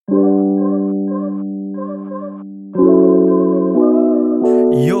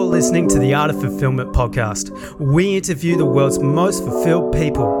listening to the Art of Fulfillment podcast. We interview the world's most fulfilled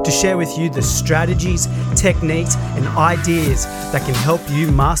people to share with you the strategies, techniques, and ideas that can help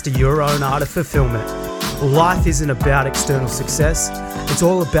you master your own art of fulfillment. Life isn't about external success, it's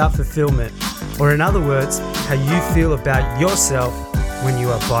all about fulfillment, or in other words, how you feel about yourself when you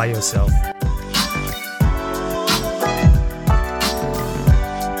are by yourself.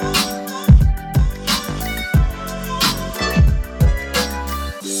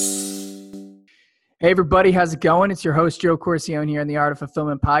 Hey everybody, how's it going? It's your host Joe Corcione here on the Art of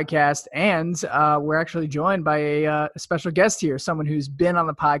Fulfillment podcast, and we're actually joined by a special guest here, someone who's been on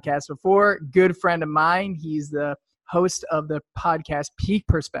the podcast before, good friend of mine. He's the host of the podcast Peak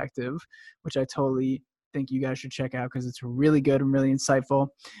Perspective, which I totally think you guys should check out because it's really good and really insightful.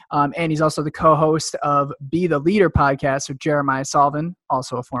 And he's also the co-host of Be the Leader podcast with Jeremiah Sullivan,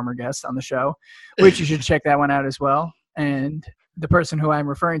 also a former guest on the show, which you should check that one out as well. And the person who I'm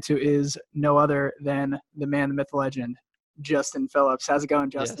referring to is no other than the man, the myth, the legend, Justin Phillips. How's it going,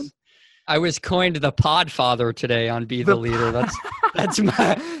 Justin? Yes. I was coined the Podfather today on Be the Leader.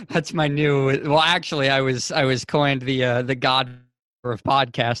 That's my new. Well, actually, I was coined the God of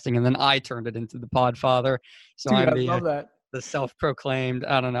podcasting, and then I turned it into the Podfather. So Dude, I'm I love that. the self-proclaimed.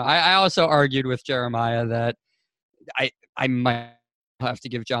 I don't know. I also argued with Jeremiah that I might have to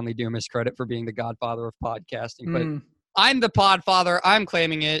give John Lee Dumas credit for being the godfather of podcasting, but. I'm the Podfather. I'm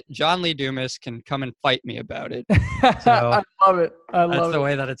claiming it. John Lee Dumas can come and fight me about it. So I love it. That's the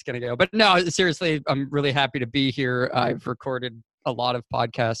way that it's going to go. But no, seriously, I'm really happy to be here. I've recorded a lot of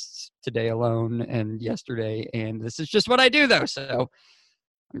podcasts today alone and yesterday, and this is just what I do, though. So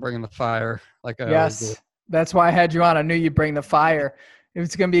I'm bringing the fire like I always do. Yes, that's why I had you on. I knew you'd bring the fire.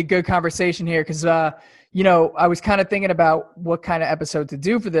 It's going to be a good conversation here because, I was kind of thinking about what kind of episode to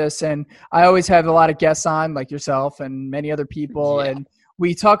do for this. And I always have a lot of guests on, like yourself and many other people. Yeah. And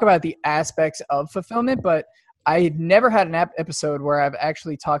we talk about the aspects of fulfillment, but I had never had an episode where I've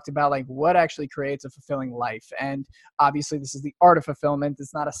actually talked about like what actually creates a fulfilling life. And obviously this is the art of fulfillment.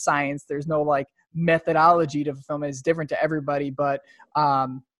 It's not a science. There's no like methodology to fulfillment. It's different to everybody. But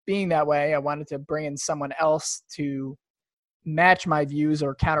being that way, I wanted to bring in someone else to match my views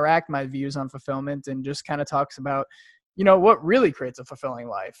or counteract my views on fulfillment and just kind of talks about, what really creates a fulfilling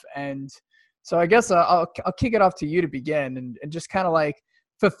life. And so I guess I'll kick it off to you to begin and just kind of like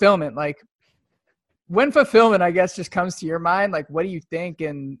fulfillment, like when fulfillment, I guess, just comes to your mind, like, what do you think?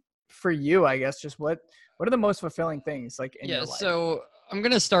 And for you, I guess, just what are the most fulfilling things like in your life? So I'm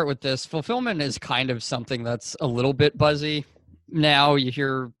going to start with this. Fulfillment is kind of something that's a little bit buzzy. Now you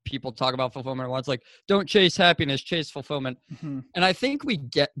hear people talk about fulfillment and it's like, don't chase happiness, chase fulfillment. Mm-hmm. And I think we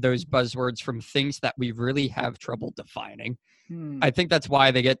get those buzzwords from things that we really have trouble defining. I think that's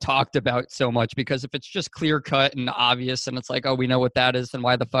why they get talked about so much, because if it's just clear cut and obvious and it's like, oh, we know what that is, then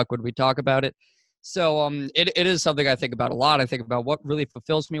why the fuck would we talk about it? So it is something I think about a lot. I think about what really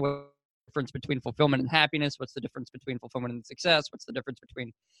fulfills me, what's the difference between fulfillment and happiness, what's the difference between fulfillment and success, what's the difference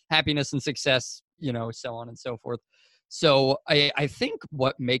between happiness and success, so on and so forth. So I think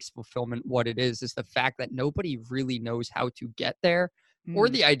what makes fulfillment what it is the fact that nobody really knows how to get there, or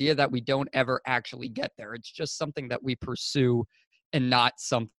the idea that we don't ever actually get there. It's just something that we pursue and not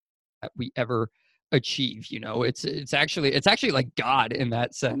something that we ever achieve. It's actually like God in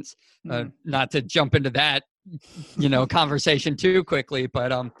that sense. Not to jump into that, conversation too quickly,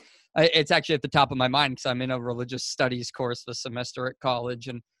 but it's actually at the top of my mind because I'm in a religious studies course this semester at college,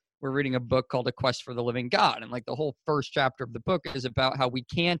 and we're reading a book called A Quest for the Living God. And like the whole first chapter of the book is about how we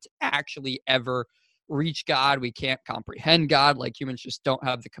can't actually ever reach God. We can't comprehend God. Like humans just don't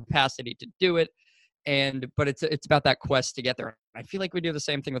have the capacity to do it. But it's about that quest to get there. I feel like we do the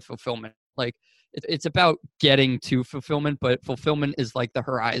same thing with fulfillment. Like it's about getting to fulfillment, but fulfillment is like the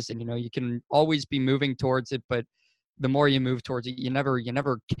horizon. You can always be moving towards it, but the more you move towards it, you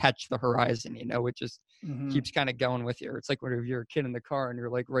never catch the horizon. It just keeps kind of going with you. It's like when you're a kid in the car and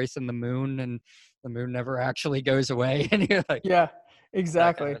you're like racing the moon, and the moon never actually goes away, and you're like, yeah,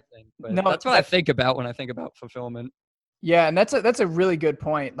 exactly. That kind of thing. But that's what I think about when I think about fulfillment. Yeah, and that's a really good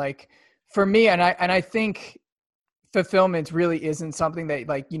point. Like for me, and I think fulfillment really isn't something that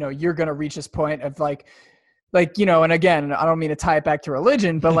like you're gonna reach this point of like and again, I don't mean to tie it back to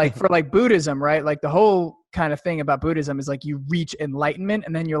religion, but like for like Buddhism, right? Like the whole kind of thing about Buddhism is like you reach enlightenment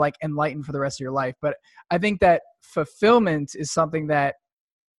and then you're like enlightened for the rest of your life. But I think that fulfillment is something that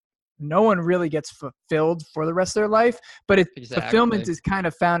no one really gets fulfilled for the rest of their life, but fulfillment is kind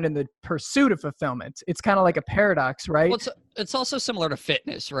of found in the pursuit of fulfillment. It's kind of like a paradox, right? Well, it's also similar to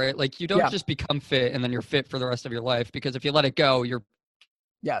fitness, right? Like you don't just become fit and then you're fit for the rest of your life, because if you let it go, you're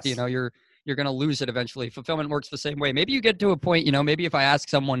you're going to lose it eventually. Fulfillment works the same way. Maybe you get to a point, maybe if I ask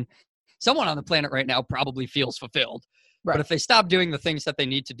someone on the planet right now probably feels fulfilled. Right. But if they stop doing the things that they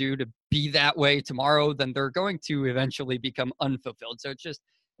need to do to be that way tomorrow, then they're going to eventually become unfulfilled. So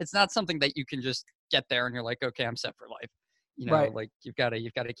it's not something that you can just get there and you're like, okay, I'm set for life. Right. Like you've got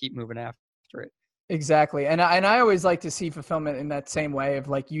to keep moving after it. Exactly. And I always like to see fulfillment in that same way of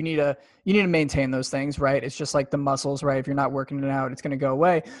like, you need to maintain those things, right? It's just like the muscles, right? If you're not working it out, it's going to go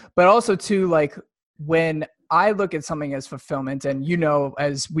away. But also too, like when I look at something as fulfillment, and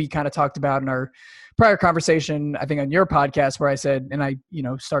as we kind of talked about in our prior conversation, I think on your podcast where I said, and I,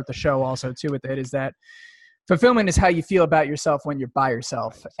 start the show also too with it, is that fulfillment is how you feel about yourself when you're by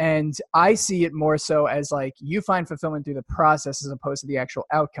yourself. And I see it more so as like you find fulfillment through the process as opposed to the actual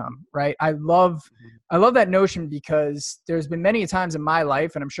outcome, right? I love that notion because there's been many times in my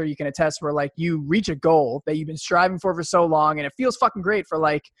life, and I'm sure you can attest, where like you reach a goal that you've been striving for so long and it feels fucking great for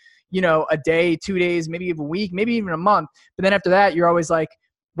like, a day, 2 days, maybe even a week, maybe even a month. But then after that, you're always like,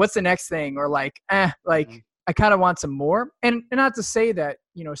 what's the next thing? Or like, I kind of want some more. And not to say that,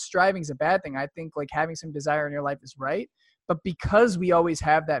 striving is a bad thing. I think like having some desire in your life is right. But because we always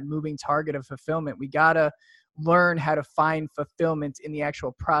have that moving target of fulfillment, we got to learn how to find fulfillment in the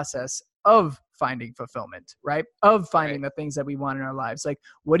actual process of finding fulfillment, right? Of finding the things that we want in our lives. Like,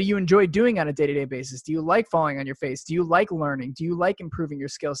 what do you enjoy doing on a day-to-day basis? Do you like falling on your face? Do you like learning? Do you like improving your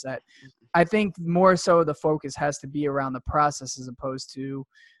skill set? I think more so the focus has to be around the process as opposed to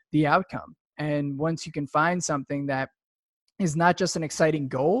the outcome. And once you can find something that is not just an exciting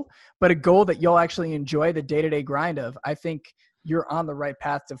goal, but a goal that you'll actually enjoy the day-to-day grind of, I think you're on the right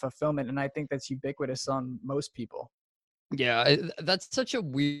path to fulfillment. And I think that's ubiquitous on most people. Yeah, that's such a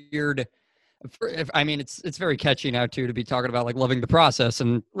weird, it's very catchy now too, to be talking about like loving the process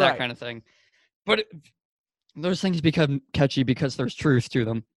and that kind of thing. But those things become catchy because there's truth to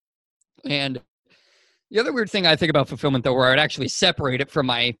them. And the other weird thing I think about fulfillment, though, where I'd actually separate it from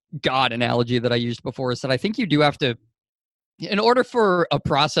my God analogy that I used before, is that I think you do have to, in order for a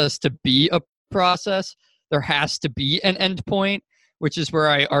process to be a process, there has to be an end point, which is where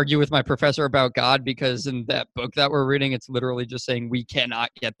I argue with my professor about God, because in that book that we're reading, it's literally just saying we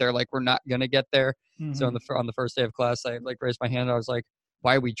cannot get there, like we're not going to get there. Mm-hmm. So on the first day of class, I like raised my hand. I was like,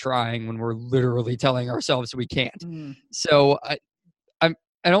 why are we trying when we're literally telling ourselves we can't? Mm. So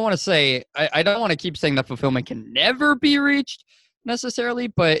I don't want to say, I don't want to keep saying that fulfillment can never be reached necessarily,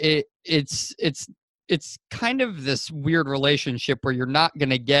 but it's kind of this weird relationship where you're not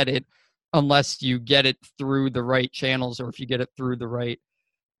going to get it unless you get it through the right channels, or if you get it through the right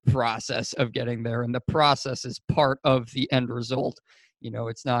process of getting there. And the process is part of the end result.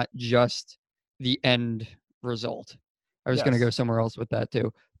 It's not just the end result. I was going to go somewhere else with that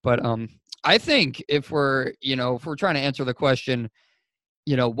too. But I think if we're trying to answer the question,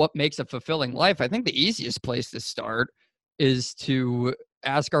 what makes a fulfilling life, I think the easiest place to start is to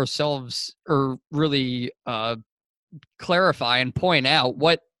ask ourselves, or really clarify and point out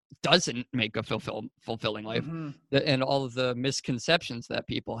what doesn't make a fulfilling life, and all of the misconceptions that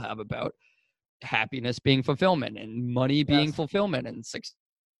people have about happiness being fulfillment, and money being fulfillment, and success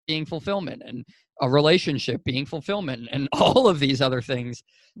being fulfillment, and a relationship being fulfillment, and all of these other things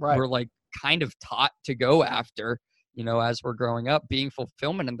we're like kind of taught to go after, as we're growing up, being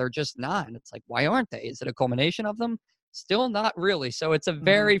fulfillment, and they're just not. And it's like, why aren't they? Is it a culmination of them? Still not really. So it's a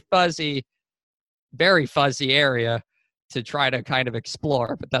very fuzzy area to try to kind of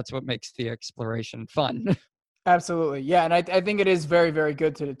explore, but that's what makes the exploration fun. Absolutely. Yeah. And I think it is very, very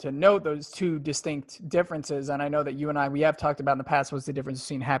good to note those two distinct differences. And I know that you and I, we have talked about in the past, what's the difference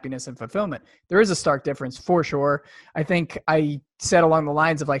between happiness and fulfillment. There is a stark difference for sure. I think I said along the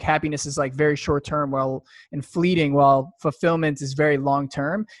lines of like happiness is like very short term and fleeting, while fulfillment is very long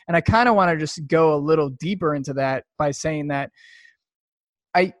term. And I kind of want to just go a little deeper into that by saying that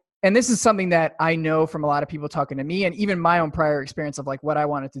and this is something that I know from a lot of people talking to me, and even my own prior experience of like what I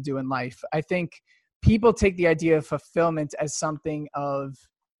wanted to do in life. I think people take the idea of fulfillment as something of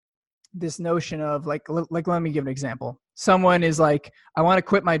this notion of like, let me give an example. Someone is like, I want to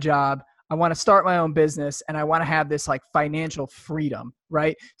quit my job. I want to start my own business, and I want to have this like financial freedom,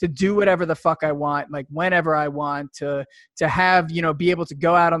 right? To do whatever the fuck I want, like whenever I want, to have, be able to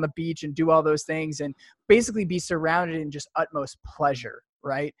go out on the beach and do all those things and basically be surrounded in just utmost pleasure,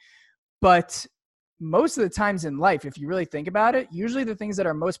 right? But most of the times in life, if you really think about it, usually the things that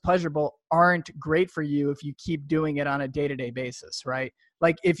are most pleasurable aren't great for you if you keep doing it on a day-to-day basis, right?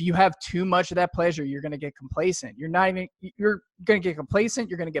 Like if you have too much of that pleasure, you're going to get complacent. You're going to get complacent.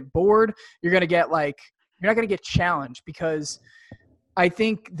 You're going to get bored. You're going to get you're not going to get challenged, because I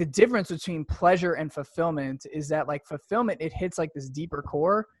think the difference between pleasure and fulfillment is that like fulfillment, it hits like this deeper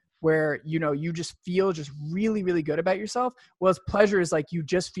core, where, you know, you just feel just really, really good about yourself. Whereas pleasure is like, you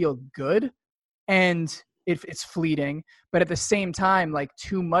just feel good and it's fleeting, but at the same time, like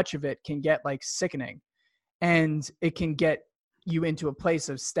too much of it can get like sickening, and it can get you into a place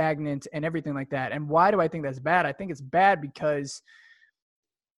of stagnant and everything like that. And why do I think that's bad? I think it's bad because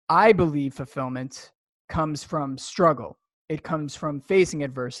I believe fulfillment comes from struggle. It comes from facing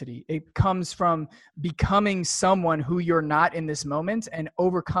adversity. It comes from becoming someone who you're not in this moment and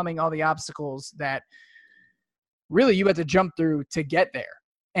overcoming all the obstacles that really you had to jump through to get there.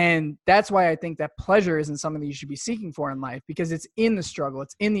 And that's why I think that pleasure isn't something that you should be seeking for in life, because it's in the struggle,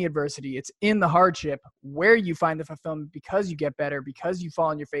 it's in the adversity, it's in the hardship where you find the fulfillment, because you get better, because you fall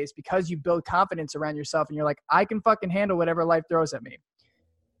on your face, because you build confidence around yourself and you're like, I can fucking handle whatever life throws at me.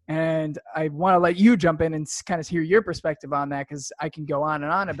 And I want to let you jump in and kind of hear your perspective on that, because I can go on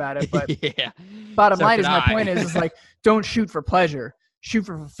and on about it. But yeah. Bottom line is, my point is like, don't shoot for pleasure. Shoot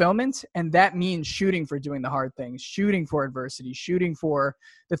for fulfillment, and that means shooting for doing the hard things, shooting for adversity, shooting for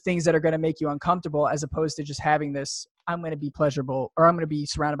the things that are going to make you uncomfortable, as opposed to just having this, I'm going to be pleasurable, or I'm going to be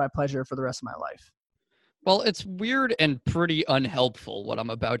surrounded by pleasure for the rest of my life. Well, it's weird and pretty unhelpful what I'm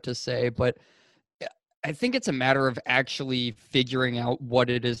about to say, but I think it's a matter of actually figuring out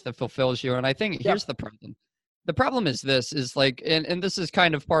what it is that fulfills you. And I think here's the problem. The problem is this, is like, and this is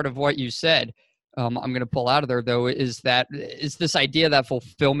kind of part of what you said, I'm going to pull out of there, though, is this idea that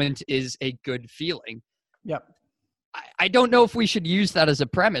fulfillment is a good feeling. Yep. I don't know if we should use that as a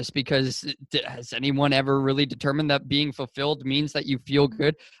premise, because has anyone ever really determined that being fulfilled means that you feel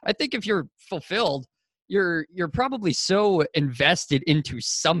good? I think if you're fulfilled, you're probably so invested into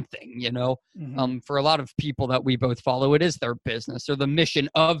something, you know. Mm-hmm. For a lot of people that we both follow, it is their business, or the mission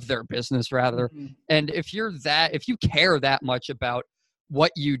of their business, rather. Mm-hmm. And if you care that much about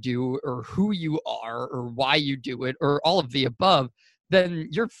what you do, or who you are, or why you do it, or all of the above, then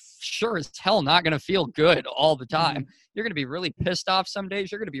you're sure as hell not going to feel good all the time. Mm-hmm. You're going to be really pissed off some days.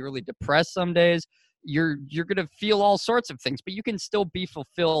 You're going to be really depressed some days. You're going to feel all sorts of things, but you can still be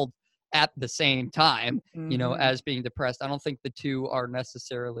fulfilled at the same time, you know, Mm-hmm. as being depressed. I don't think the two are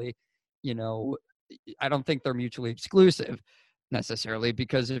necessarily, you know, I don't think they're mutually exclusive necessarily,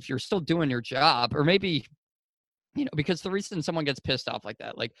 because if you're still doing your job, or maybe, you know, because the reason someone gets pissed off like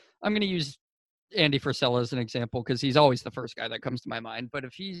that, like, I'm going to use Andy Frisella as an example, because he's always the first guy that comes to my mind. But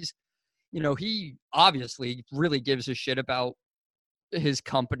if he's, you know, he obviously really gives a shit about his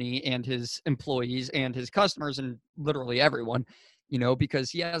company and his employees and his customers and literally everyone, you know, because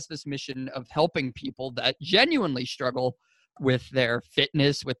he has this mission of helping people that genuinely struggle with their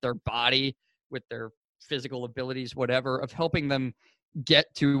fitness, with their body, with their physical abilities, whatever, of helping them get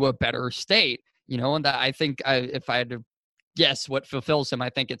to a better state. You know, and that, I think, if I had to guess what fulfills him, I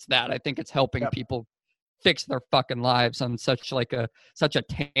think it's that. I think it's helping people fix their fucking lives on such a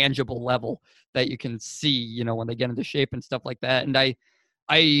tangible level that you can see, you know, when they get into shape and stuff like that. And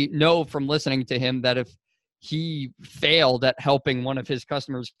I know from listening to him that if he failed at helping one of his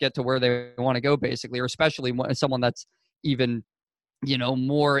customers get to where they want to go, basically, or especially someone that's even, you know,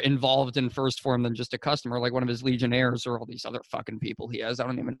 more involved in First Form than just a customer, like one of his Legionnaires or all these other fucking people he has. I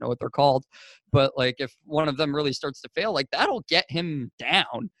don't even know what they're called. But like, if one of them really starts to fail, like, that'll get him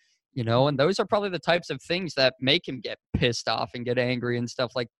down, you know, and those are probably the types of things that make him get pissed off and get angry and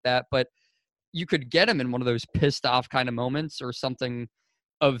stuff like that. But you could get him in one of those pissed off kind of moments or something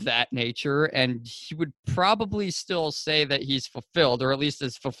of that nature, and he would probably still say that he's fulfilled, or at least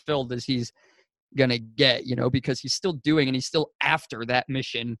as fulfilled as he's gonna get, you know, because he's still doing and he's still after that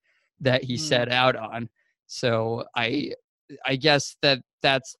mission that he set out on. So I guess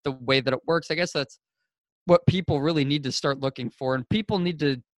that's the way that it works. I guess that's what people really need to start looking for, and people need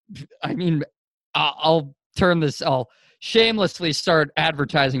to, I mean, I'll shamelessly start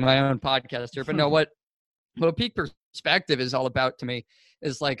advertising my own podcast here, but no, what Peak Perspective is all about to me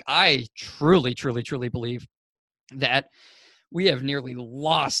is, like, I truly believe that we have nearly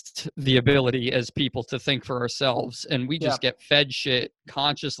lost the ability as people to think for ourselves, and we just get fed shit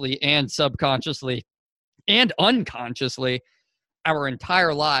consciously and subconsciously and unconsciously our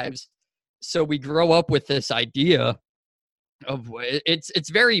entire lives. So we grow up with this idea of, it's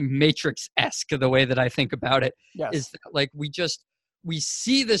very Matrix-esque, the way that I think about it. Is that, like, we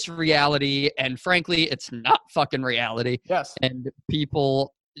see this reality, and frankly, it's not fucking reality. And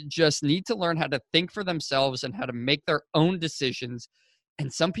people just need to learn how to think for themselves and how to make their own decisions.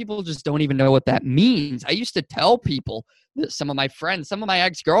 And some people just don't even know what that means. I used to tell people, that some of my friends, some of my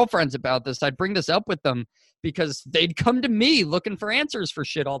ex-girlfriends, about this. I'd bring this up with them because they'd come to me looking for answers for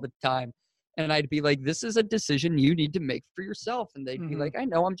shit all the time. And I'd be like, this is a decision you need to make for yourself. And they'd be like, I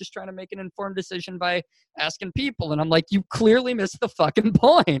know, I'm just trying to make an informed decision by asking people. And I'm like, you clearly missed the fucking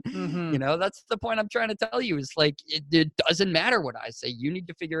point. You know, that's the point I'm trying to tell you, is like, it doesn't matter what I say. You need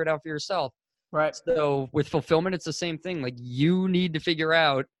to figure it out for yourself. Right. So with fulfillment, it's the same thing. Like, you need to figure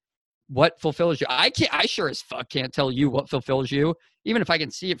out what fulfills you. I sure as fuck can't tell you what fulfills you, even if I can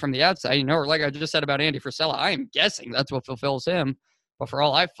see it from the outside, you know, or like I just said about Andy Frisella, I am guessing that's what fulfills him. But for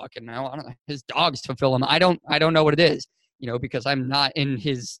all I fucking know, I don't know, his dogs fulfill him. I don't know what it is, you know, because I'm not in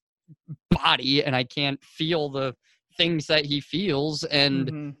his body and I can't feel the things that he feels.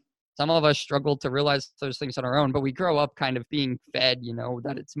 And some of us struggle to realize those things on our own, but we grow up kind of being fed, you know,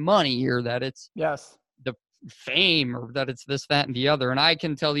 that it's money or that it's the fame or that it's this, that, and the other. And I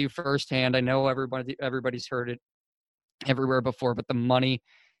can tell you firsthand, I know everybody's heard it everywhere before, but the money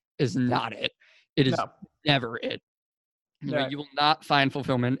is not it. It is never it. You know, you will not find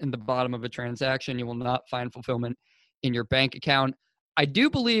fulfillment in the bottom of a transaction. You will not find fulfillment in your bank account. I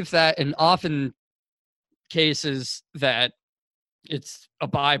do believe that in often cases that it's a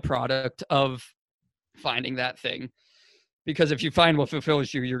byproduct of finding that thing. Because if you find what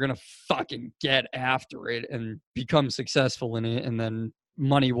fulfills you, you're going to fucking get after it and become successful in it. And then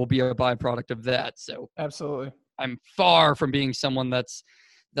money will be a byproduct of that. So absolutely, I'm far from being someone that's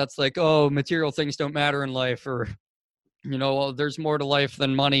like, oh, material things don't matter in life, or, you know, well, there's more to life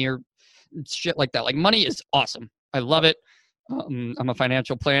than money or shit like that. Like, money is awesome. I love it. I'm a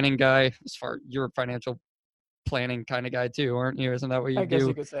financial planning guy. You're a financial planning kind of guy too, aren't you? Isn't that what you do? I guess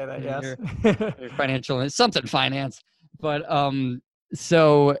you could say that, yes. You're financial, it's something finance. But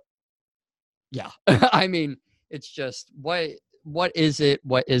so yeah, I mean, it's just what is it?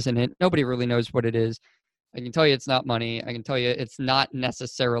 What isn't it? Nobody really knows what it is. I can tell you it's not money. I can tell you it's not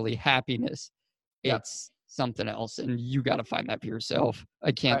necessarily happiness. It's something else, and you got to find that for yourself.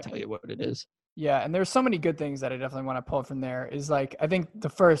 I can't tell you what it is. Yeah, and there's so many good things that I definitely want to pull from there. Is like, I think the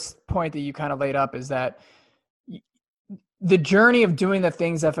first point that you kind of laid up is that the journey of doing the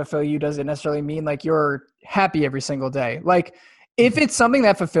things that fulfill you doesn't necessarily mean like you're happy every single day. Like, if it's something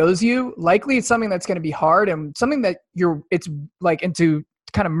that fulfills you, likely it's something that's going to be hard and something that it's like, and to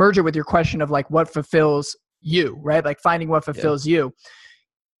kind of merge it with your question of like what fulfills you, right? Like finding what fulfills you.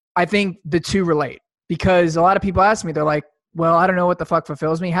 I think the two relate, because a lot of people ask me, they're like, well, I don't know what the fuck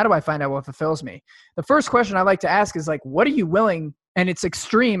fulfills me. How do I find out what fulfills me? The first question I like to ask is like, what are you willing? And it's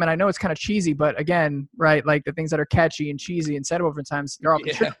extreme, and I know it's kind of cheesy, but again, right, like the things that are catchy and cheesy and said over times, they're all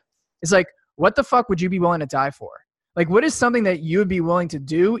true. It's like, what the fuck would you be willing to die for? Like, what is something that you would be willing to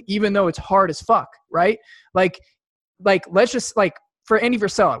do, even though it's hard as fuck, right? Like let's just like, for Andy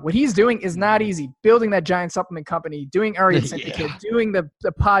Frisella, what he's doing is not easy. Building that giant supplement company, doing Arian Syndicate, doing the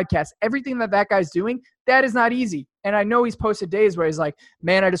podcast, everything that guy's doing, that is not easy. And I know he's posted days where he's like,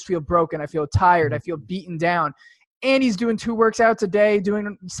 man, I just feel broken. I feel tired. I feel beaten down. And he's doing 2 workouts a day,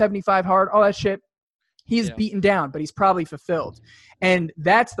 doing 75 hard, all that shit. He's beaten down, but he's probably fulfilled. And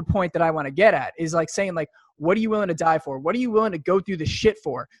that's the point that I want to get at, is like saying like, what are you willing to die for? What are you willing to go through the shit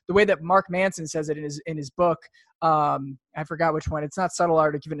for? The way that Mark Manson says it in his book, I forgot which one. It's not Subtle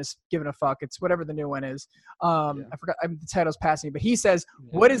Art of Giving a Fuck. It's whatever the new one is. I forgot. The title's passing me, but he says,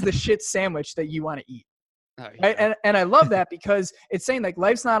 what is the shit sandwich that you want to eat? Right? And I love that, because it's saying like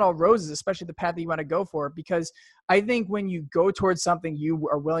life's not all roses, especially the path that you want to go for. Because I think when you go towards something you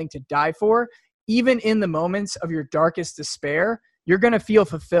are willing to die for, even in the moments of your darkest despair, you're going to feel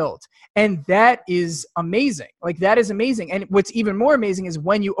fulfilled. And that is amazing. Like, that is amazing. And what's even more amazing is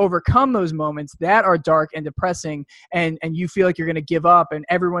when you overcome those moments that are dark and depressing, and you feel like you're going to give up and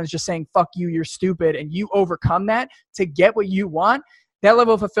everyone's just saying, fuck you, you're stupid. And you overcome that to get what you want. That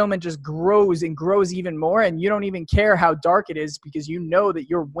level of fulfillment just grows and grows even more. And you don't even care how dark it is, because you know that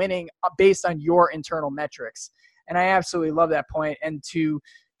you're winning based on your internal metrics. And I absolutely love that point. And to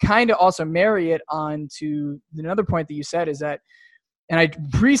kind of also marry it on to another point that you said is that, and I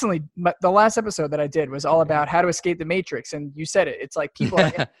recently, the last episode that I did was all about how to escape the matrix. And you said it. It's like people are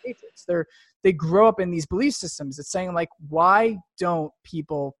in the matrix. They grow up in these belief systems. It's saying like, why don't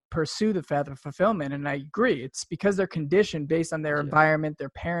people pursue the path of fulfillment? And I agree. It's because they're conditioned based on their environment, their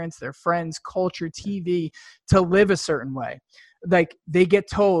parents, their friends, culture, TV, to live a certain way. Like, they get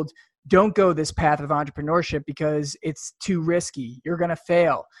told, don't go this path of entrepreneurship because it's too risky. You're going to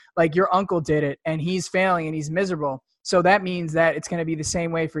fail. Like, your uncle did it and he's failing and he's miserable. So that means that it's going to be the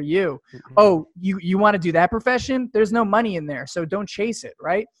same way for you. Mm-hmm. Oh, you want to do that profession? There's no money in there, so don't chase it,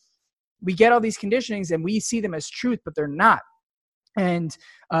 right? We get all these conditionings and we see them as truth, but they're not. And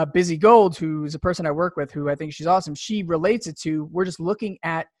Busy Gold, who's a person I work with, who I think she's awesome, she relates it to, we're just looking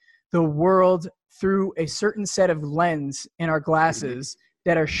at the world through a certain set of lens in our glasses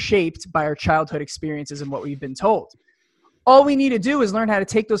that are shaped by our childhood experiences and what we've been told. All we need to do is learn how to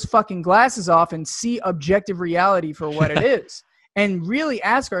take those fucking glasses off and see objective reality for what it is. And really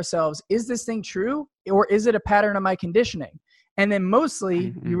ask ourselves, is this thing true, or is it a pattern of my conditioning? And then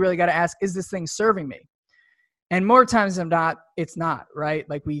mostly you really got to ask, is this thing serving me? And more times than not, it's not, right?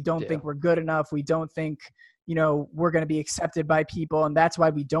 Like we don't think we're good enough. We don't think, we're going to be accepted by people. And that's why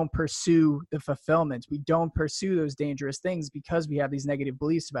we don't pursue the fulfillment. We don't pursue those dangerous things because we have these negative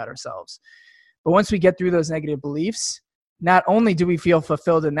beliefs about ourselves. But once we get through those negative beliefs, not only do we feel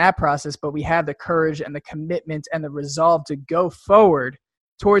fulfilled in that process, but we have the courage and the commitment and the resolve to go forward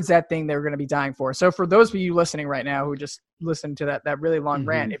towards that thing that we're going to be dying for. So for those of you listening right now who just listened to that really long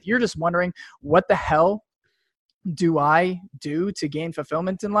rant, if you're just wondering, what the hell do I do to gain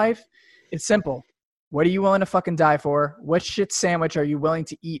fulfillment in life? It's simple. What are you willing to fucking die for? What shit sandwich are you willing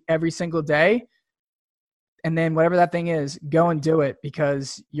to eat every single day? And then whatever that thing is, go and do it,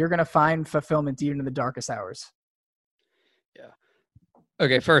 because you're going to find fulfillment even in the darkest hours. Yeah.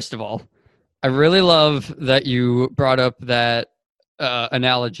 Okay, first of all, I really love that you brought up that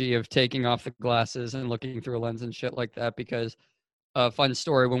analogy of taking off the glasses and looking through a lens and shit like that, because fun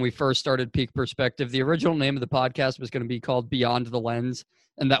story, when we first started Peak Perspective, the original name of the podcast was going to be called Beyond the Lens,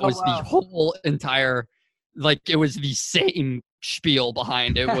 and that was the whole entire, like, it was the same spiel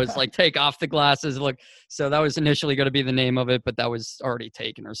behind it. Was like, take off the glasses, look. So that was initially going to be the name of it, but that was already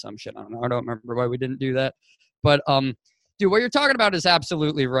taken or some shit. I don't know. I don't remember why we didn't do that. But dude, what you're talking about is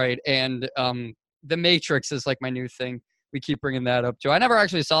absolutely right. And The Matrix is like my new thing. We keep bringing that up too. I never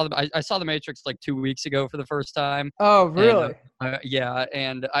actually saw I saw The Matrix like 2 weeks ago for the first time. Oh, really? And, yeah.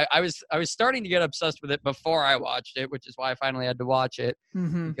 And I was starting to get obsessed with it before I watched it, which is why I finally had to watch it,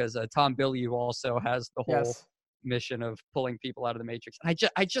 because Tom Bilyeu also has the whole mission of pulling people out of the Matrix. And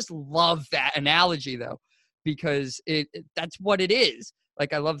I just love that analogy though, because that's what it is.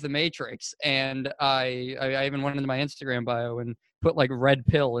 Like, I love The Matrix, and I even went into my Instagram bio and put like red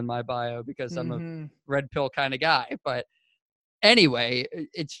pill in my bio because I'm a red pill kind of guy. But anyway,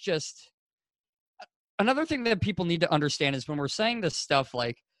 it's just another thing that people need to understand is when we're saying this stuff,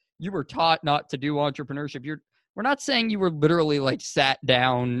 like, you were taught not to do entrepreneurship, we're not saying you were literally like sat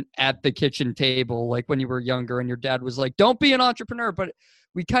down at the kitchen table like when you were younger and your dad was like, don't be an entrepreneur. But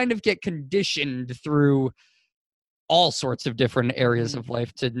we kind of get conditioned through all sorts of different areas of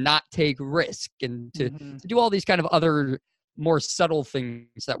life to not take risk and to do all these kind of other more subtle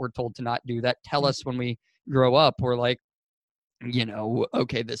things that we're told to not do, that tell us when we grow up, we're like,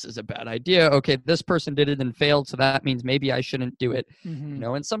 okay, this is a bad idea. Okay, this person did it and failed, so that means maybe I shouldn't do it.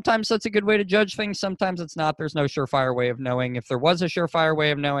 And sometimes that's a good way to judge things. Sometimes it's not. There's no surefire way of knowing. If there was a surefire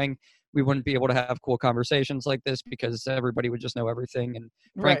way of knowing, we wouldn't be able to have cool conversations like this, because everybody would just know everything. And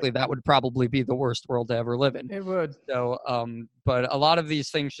frankly, that would probably be the worst world to ever live in. It would. So, but a lot of these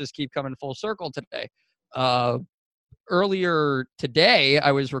things just keep coming full circle today. Earlier today,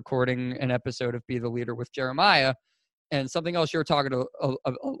 I was recording an episode of Be the Leader with Jeremiah. And something else you're talking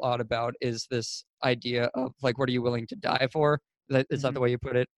a lot about is this idea of, like, what are you willing to die for? Is that the way you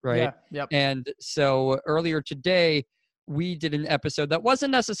put it, right? Yeah. Yep. And so earlier today, we did an episode that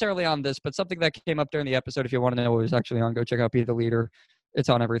wasn't necessarily on this, but something that came up during the episode. If you want to know what was actually on, go check out Be the Leader. It's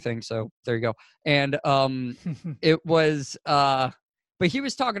on everything. So there you go. And it was, but he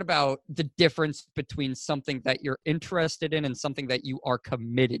was talking about the difference between something that you're interested in and something that you are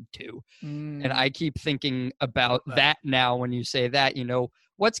committed to. And I keep thinking about that now when you say that,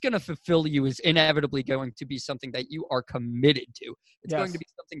 what's going to fulfill you is inevitably going to be something that you are committed to. It's going to be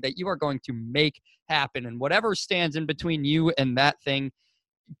something that you are going to make happen. And whatever stands in between you and that thing,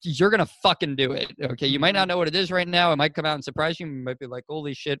 you're going to fucking do it. Okay. You might not know what it is right now. It might come out and surprise you. You might be like,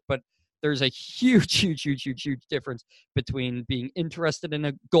 holy shit. But there's a huge difference between being interested in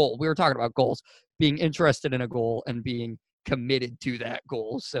a goal. We were talking about goals, being interested in a goal and being committed to that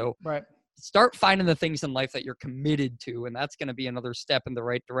goal. So start finding the things in life that you're committed to, and that's going to be another step in the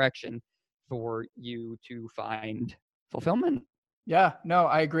right direction for you to find fulfillment. Yeah, no,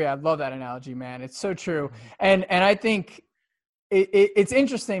 I agree. I love that analogy, man. It's so true. And I think it's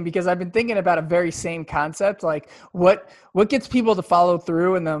interesting because I've been thinking about a very same concept, like what gets people to follow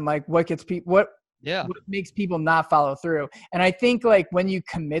through, and then like what makes people not follow through. And I think like when you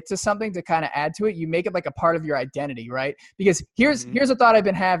commit to something to kind of add to it, you make it like a part of your identity, right? Because here's a thought I've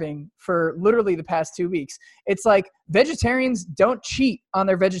been having for literally the past 2 weeks. It's like vegetarians don't cheat on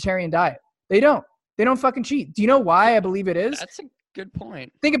their vegetarian diet. They don't fucking cheat. Do you know why I believe it is? That's a good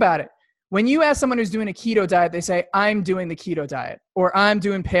point. Think about it. When you ask someone who's doing a keto diet, they say, I'm doing the keto diet, or I'm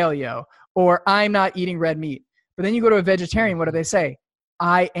doing paleo, or I'm not eating red meat. But then you go to a vegetarian, what do they say?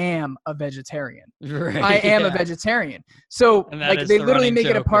 I am a vegetarian. Right, I am a vegetarian. So like they literally make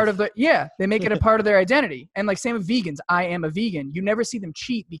it a part of they make it a part of their identity. And like same with vegans, I am a vegan. You never see them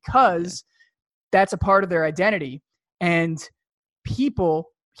cheat because that's a part of their identity. And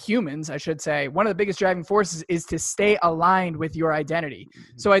humans, I should say, one of the biggest driving forces is to stay aligned with your identity.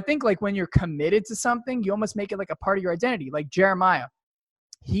 So I think like when you're committed to something, you almost make it like a part of your identity. Like Jeremiah,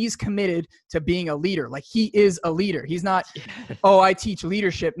 he's committed to being a leader. Like he is a leader. He's not, oh, I teach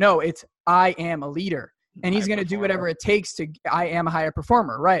leadership. No, it's I am a leader. And he's going to do whatever it takes to, I am a higher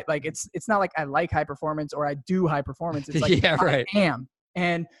performer, right? Like it's not like I like high performance or I do high performance. It's like I am.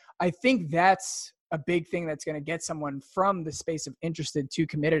 And I think that's a big thing that's going to get someone from the space of interested to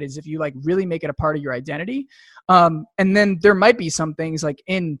committed is if you like really make it a part of your identity. And then there might be some things like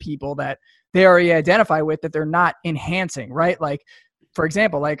in people that they already identify with that they're not enhancing, right? Like, for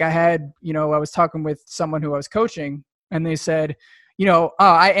example, like I was talking with someone who I was coaching and they said,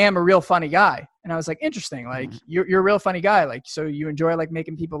 I am a real funny guy. And I was like, interesting. Like you're a real funny guy. Like, so you enjoy like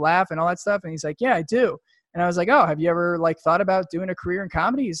making people laugh and all that stuff. And he's like, yeah, I do. And I was like, oh, have you ever like thought about doing a career in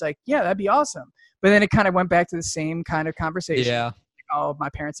comedy? He's like, yeah, that'd be awesome. But then it kind of went back to the same kind of conversation. Yeah. Like, oh, my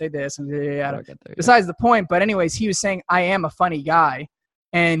parents say this and besides the point. But anyways, he was saying, I am a funny guy.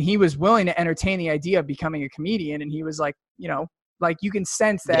 And he was willing to entertain the idea of becoming a comedian. And he was like, like you can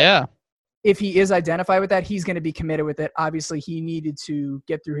sense that if he is identified with that, he's going to be committed with it. Obviously, he needed to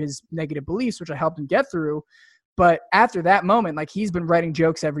get through his negative beliefs, which I helped him get through. But after that moment, like he's been writing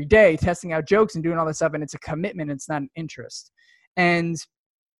jokes every day, testing out jokes and doing all this stuff. And it's a commitment. It's not an interest. And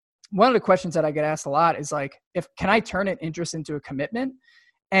one of the questions that I get asked a lot is like, can I turn an interest into a commitment?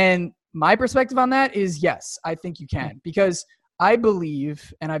 And my perspective on that is yes, I think you can, because I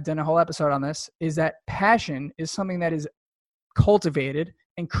believe, and I've done a whole episode on this, is that passion is something that is cultivated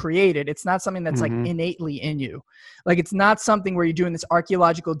and created. It's not something that's like innately in you. Like it's not something where you're doing this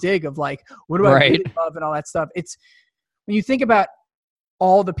archaeological dig of like, what do I really love and all that stuff. It's when you think about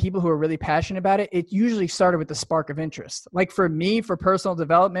all the people who are really passionate about it, it usually started with the spark of interest. Like for me, for personal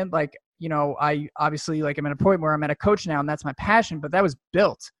development, like, I obviously like I'm at a point where I'm at a coach now and that's my passion, but that was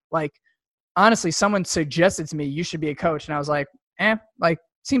built. Like, honestly, someone suggested to me, you should be a coach. And I was like, like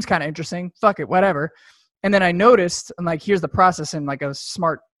seems kind of interesting. Fuck it, whatever. And then I noticed, and like, here's the process in like a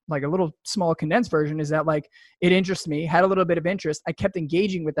smart, like a little small condensed version is that like it interests me, had a little bit of interest. I kept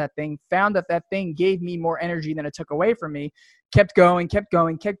engaging with that thing, found that thing gave me more energy than it took away from me, kept going, kept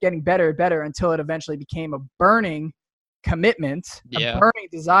getting better and better until it eventually became a burning commitment, a burning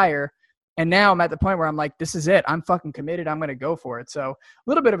desire. And now I'm at the point where I'm like, this is it. I'm fucking committed. I'm going to go for it. So a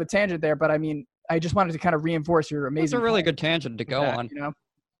little bit of a tangent there, but I mean, I just wanted to kind of reinforce your amazing. It's a really good tangent to go on.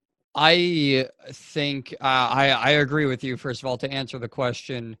 I think I agree with you. First of all, to answer the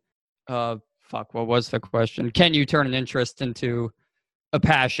question, what was the question? Can you turn an interest into a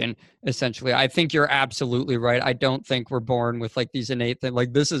passion? Essentially, I think you're absolutely right. I don't think we're born with like these innate things,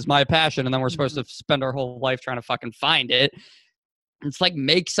 like this is my passion, and then we're supposed to spend our whole life trying to fucking find it. It's like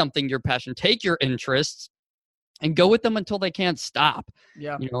make something your passion. Take your interests and go with them until they can't stop.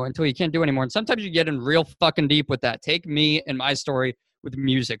 Yeah, until you can't do anymore. And sometimes you get in real fucking deep with that. Take me and my story with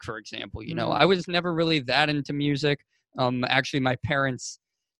music, for example. I was never really that into music. Actually, my parents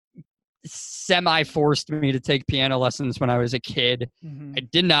semi-forced me to take piano lessons when I was a kid. I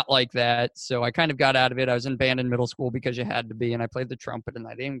did not like that, so I kind of got out of it. I was in band in middle school because you had to be, and I played the trumpet, and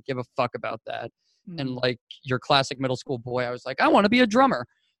I didn't give a fuck about that. And like your classic middle school boy, I was like, I want to be a drummer.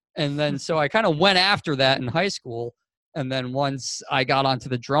 And then so I kind of went after that in high school. And then once I got onto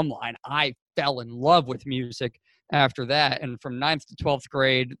the drum line, I fell in love with music after that. And from 9th to 12th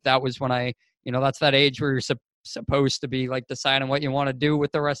grade, that was when I, that's that age where you're supposed to be like deciding what you want to do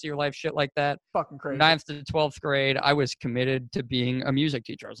with the rest of your life, shit like that. Fucking crazy. 9th to 12th grade, I was committed to being a music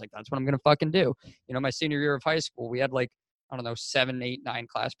teacher. I was like, that's what I'm going to fucking do. My senior year of high school, we had like, I don't know, 7, 8, 9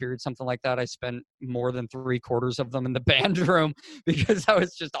 class periods, something like that. I spent more than 3/4 of them in the band room because that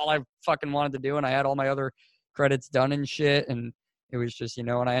was just all I fucking wanted to do. And I had all my other credits done and shit. And it was just,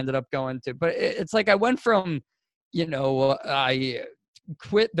 and I ended up going to, but it's like I went from, I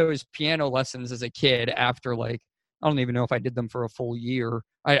quit those piano lessons as a kid after like, I don't even know if I did them for a full year.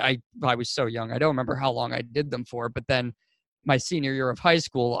 I was so young. I don't remember how long I did them for, but then my senior year of high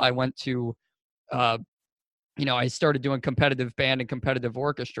school, I went to, I started doing competitive band and competitive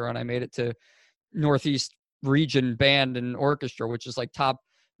orchestra, and I made it to Northeast Region Band and Orchestra, which is like top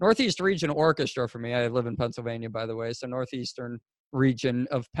Northeast Region Orchestra for me. I live in Pennsylvania, by the way. So Northeastern Region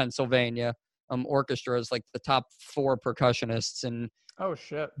of Pennsylvania Orchestra is like the top 4 percussionists in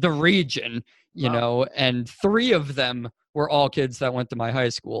the region, you know, and 3 of them were all kids that went to my high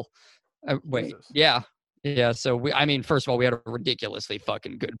school. Yeah, so first of all, we had a ridiculously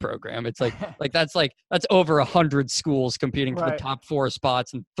fucking good program. It's that's over 100 schools competing for the top 4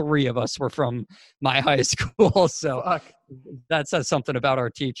 spots, and 3 of us were from my high school. So that says something about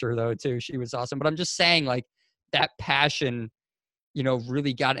our teacher, though, too. She was awesome. But I'm just saying, like, that passion,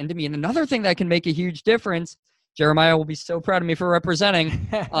 really got into me. And another thing that can make a huge difference, Jeremiah will be so proud of me for representing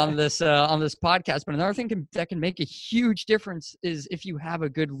on this podcast. But another thing that can make a huge difference is if you have a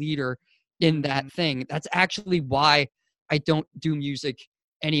good leader in that thing. That's actually why I don't do music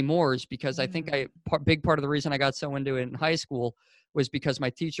anymore, is because I think big part of the reason I got so into it in high school was because my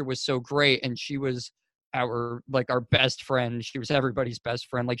teacher was so great, and she was our best friend. She was everybody's best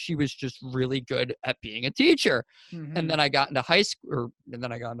friend. Like, she was just really good at being a teacher. And then I got into and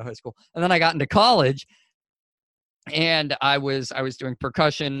then I got into college, and I was doing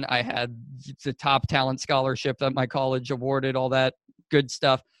percussion. I had the top talent scholarship that my college awarded, all that good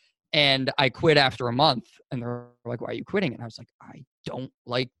stuff. And I quit after a month, and they're like, "Why are you quitting?" And I was like, "I don't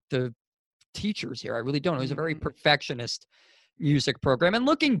like the teachers here. I really don't." It was a very perfectionist music program. And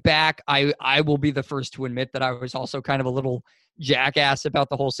looking back, I will be the first to admit that I was also kind of a little jackass about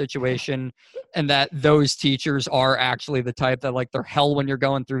the whole situation, and that those teachers are actually the type that, like, they're hell when you're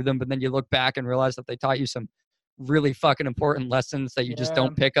going through them, but then you look back and realize that they taught you some really fucking important lessons that you just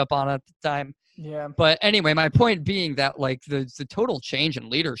don't pick up on at the time. Yeah. But anyway, my point being that, like, the total change in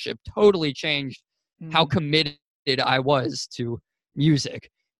leadership totally changed how committed I was to music.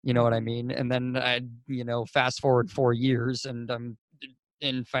 You know what I mean? And then I, fast forward 4 years, and I'm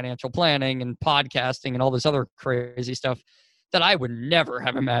in financial planning and podcasting and all this other crazy stuff that I would never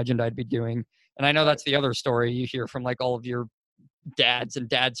have imagined I'd be doing. And I know that's the other story you hear from, like, all of your dads and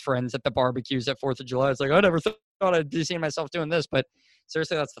dads' friends at the barbecues at 4th of July. It's like, I never thought I'd be seeing myself doing this, but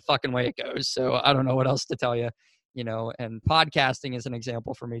seriously, that's the fucking way it goes. So I don't know what else to tell you, and podcasting is an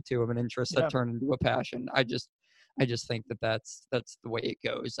example for me too of an interest that turned into a passion. I just think that's the way it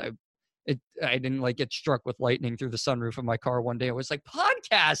goes. I didn't like get struck with lightning through the sunroof of my car one day. I was like,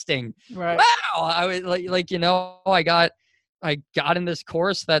 podcasting. Right. Wow. I was I got in this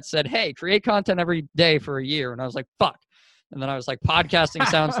course that said, hey, create content every day for a year. And I was like, fuck. And then I was like, podcasting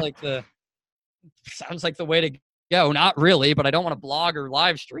sounds like the way to go. Not really, but I don't want to blog or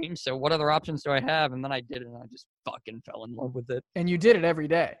live stream. So what other options do I have? And then I did it, and I just fucking fell in love with it. And you did it every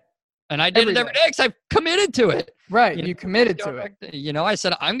day. And I did it every day because I committed to it. Right. You committed to it. I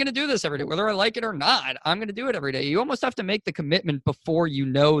said, I'm going to do this every day, whether I like it or not. I'm going to do it every day. You almost have to make the commitment before you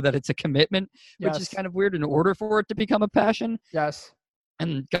know that it's a commitment, which is kind of weird in order for it to become a passion. Yes.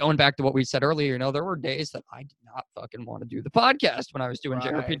 And going back to what we said earlier, there were days that I did not fucking want to do the podcast when I was doing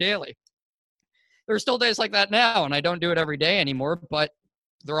JRP Daily. There's still days like that now, and I don't do it every day anymore, but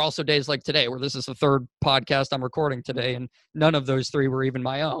there are also days like today where this is the 3rd podcast I'm recording today, and none of those 3 were even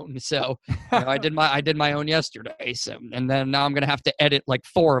my own. So I did my own yesterday. So, and then now I'm going to have to edit like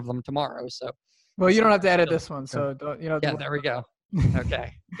 4 of them tomorrow. So, well, you don't have to edit this one. So don't, yeah, there we go.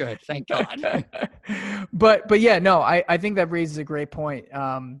 Okay, good. Thank God. But yeah, no, I think that raises a great point.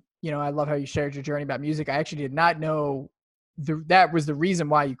 I love how you shared your journey about music. I actually did not know that was the reason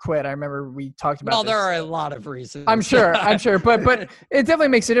why you quit. I remember we talked about. Well, there are a lot of reasons. I'm sure, but it definitely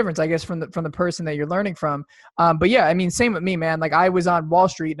makes a difference, I guess, from the person that you're learning from. But yeah, I mean, same with me, man. Like, I was on Wall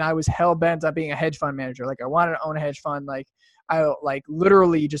Street and I was hell bent on being a hedge fund manager. Like, I wanted to own a hedge fund. Like, I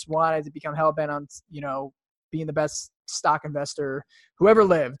literally just wanted to become hell bent on being the best stock investor who ever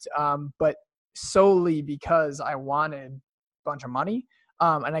lived. But solely because I wanted a bunch of money.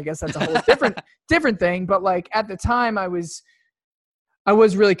 And I guess that's a whole different thing. But like, at the time I was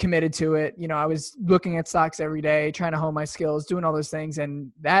really committed to it. I was looking at stocks every day, trying to hone my skills, doing all those things.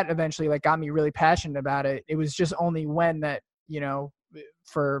 And that eventually got me really passionate about it. It was just only when that,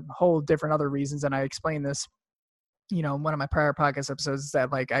 for whole different other reasons. And I explained this, in one of my prior podcast episodes,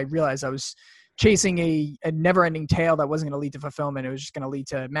 that like, I realized I was chasing a never ending tail that wasn't going to lead to fulfillment. It was just going to lead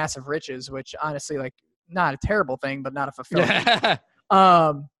to massive riches, which honestly, like, not a terrible thing, but not a fulfillment.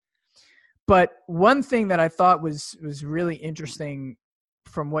 But one thing that I thought was really interesting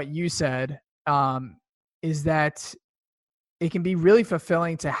from what you said, is that it can be really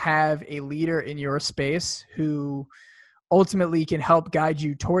fulfilling to have a leader in your space who ultimately can help guide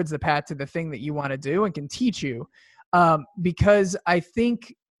you towards the path to the thing that you want to do and can teach you. Because I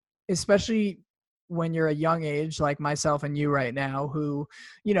think, especially when you're a young age, like myself and you right now, who,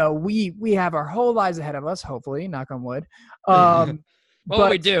 we have our whole lives ahead of us, hopefully, knock on wood.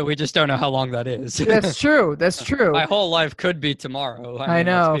 Well, we do. We just don't know how long that is. That's true. That's true. My whole life could be tomorrow. I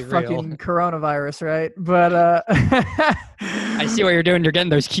know, fucking coronavirus, right? But I see what you're doing. You're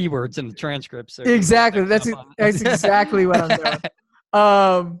getting those keywords in the transcript. So exactly. That's exactly what I'm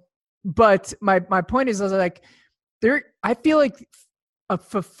doing. But my point is, I was like, I feel like a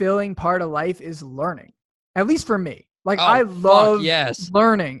fulfilling part of life is learning, at least for me. Like, I love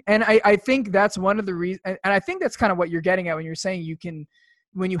learning. And I think that's one of the reasons, and I think that's kind of what you're getting at when you're saying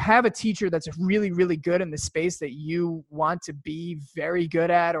when you have a teacher that's really, really good in the space that you want to be very good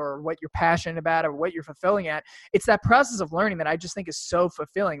at, or what you're passionate about, or what you're fulfilling at, it's that process of learning that I just think is so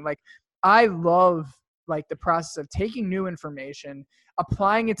fulfilling. Like, I love like the process of taking new information,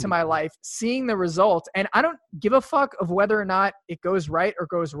 applying it to my life, seeing the result. And I don't give a fuck of whether or not it goes right or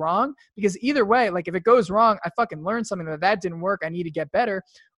goes wrong, because either way, like if it goes wrong, I fucking learned something that didn't work. I need to get better.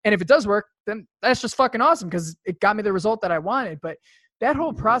 And if it does work, then that's just fucking awesome, because it got me the result that I wanted. But that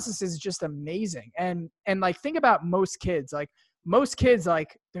whole process is just amazing. And like, think about most kids, like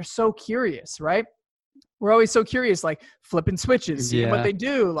they're so curious, right? We're always so curious, like flipping switches, seeing what they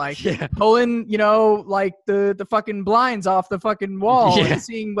do, like pulling, like the fucking blinds off the fucking wall and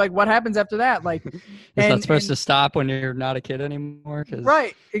seeing like what happens after that. Like, it's not supposed to stop when you're not a kid anymore.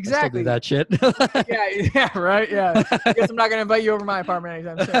 Right. Exactly. I still do that shit. Yeah. Right. Yeah. I guess I'm not going to invite you over my apartment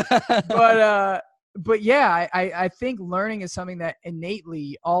anytime soon. But yeah, I think learning is something that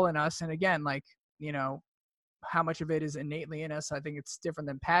innately all in us. And again, like, how much of it is innately in us, I think it's different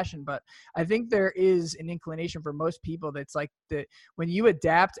than passion, but I think there is an inclination for most people that's like that when you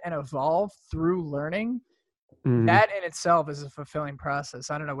adapt and evolve through learning, that in itself is a fulfilling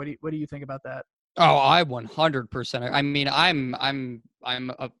process. I don't know. What do you think about that? Oh, I 100%. I mean, I'm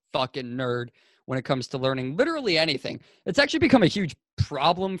a fucking nerd when it comes to learning literally anything. It's actually become a huge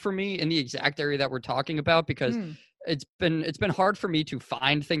problem for me in the exact area that we're talking about, because it's been hard for me to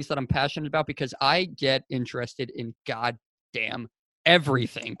find things that I'm passionate about, because I get interested in goddamn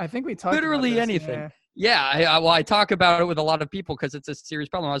everything. I think we talked literally about this, anything. Yeah, I talk about it with a lot of people because it's a serious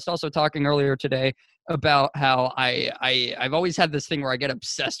problem. I was also talking earlier today about how I've always had this thing where I get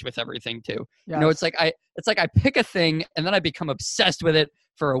obsessed with everything too. Yes. It's like I pick a thing and then I become obsessed with it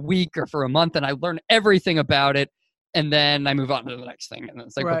for a week or for a month, and I learn everything about it, and then I move on to the next thing, and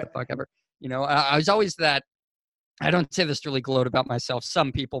it's like what the fuck ever. I was always that. I don't say this to really gloat about myself.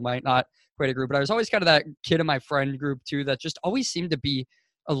 Some people might not quite agree, but I was always kind of that kid in my friend group too that just always seemed to be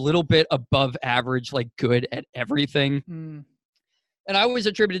a little bit above average, like good at everything. And I always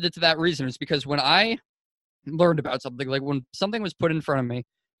attributed it to that reason. It's because when I learned about something, like when something was put in front of me,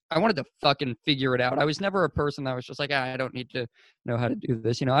 I wanted to fucking figure it out. I was never a person that was just like, I don't need to know how to do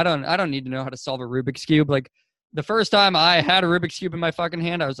this. I don't need to know how to solve a Rubik's Cube. Like, the first time I had a Rubik's Cube in my fucking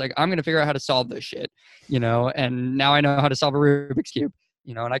hand, I was like, I'm going to figure out how to solve this shit, and now I know how to solve a Rubik's Cube,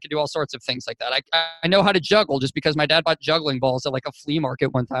 and I can do all sorts of things like that. I know how to juggle just because my dad bought juggling balls at like a flea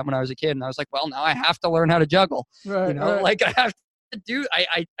market one time when I was a kid. And I was like, well, now I have to learn how to juggle, right. Like I have to do,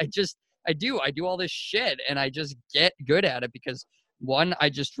 I do all this shit, and I just get good at it because one, I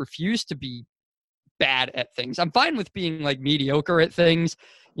just refuse to be bad at things. I'm fine with being like mediocre at things.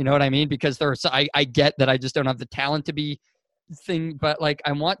 You know what I mean? Because I get that I just don't have the talent to be thing, but like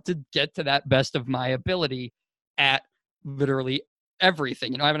I want to get to that best of my ability at literally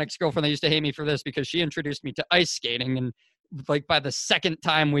everything. I have an ex-girlfriend that used to hate me for this because she introduced me to ice skating, and like by the second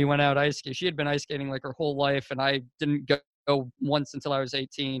time we went out ice skating, she had been ice skating like her whole life, and I didn't go once until I was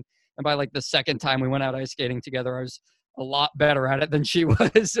 18. And by like the second time we went out ice skating together, I was a lot better at it than she was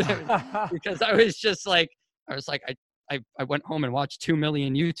because I was like, I went home and watched 2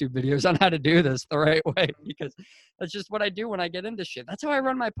 million YouTube videos on how to do this the right way, because that's just what I do when I get into shit. That's how I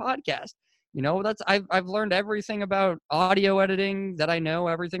run my podcast. I've learned everything about audio editing that I know,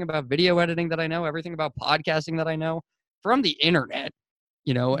 everything about video editing that I know, everything about podcasting that I know from the internet,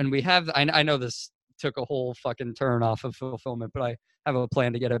 and I know this took a whole fucking turn off of fulfillment, but I have a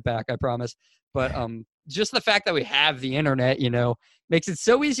plan to get it back, I promise. But just the fact that we have the internet, makes it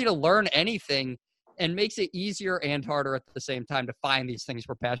so easy to learn anything, and makes it easier and harder at the same time to find these things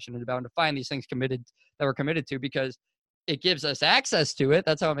we're passionate about and to find these things that we're committed to, because it gives us access to it.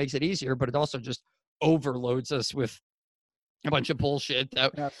 That's how it makes it easier, but it also just overloads us with a bunch of bullshit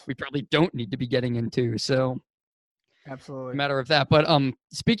that we probably don't need to be getting into. So absolutely, a matter of that. But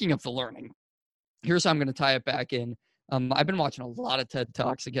speaking of the learning, here's how I'm going to tie it back in. I've been watching a lot of TED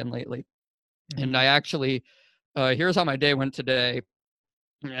Talks again lately. And I actually, here's how my day went today.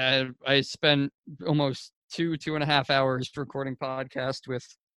 I spent almost 2.5 hours recording podcast with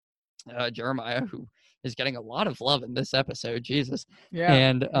Jeremiah, who is getting a lot of love in this episode. Jesus. Yeah.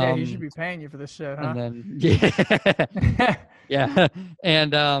 And he should be paying you for this shit, huh? And then yeah.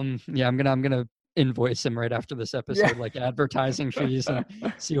 And I'm gonna invoice him right after this episode, like advertising fees, and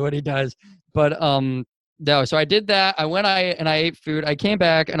see what he does. But no, so I did that. I ate food. I came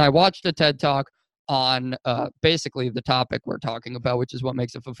back and I watched a TED Talk on basically the topic we're talking about, which is what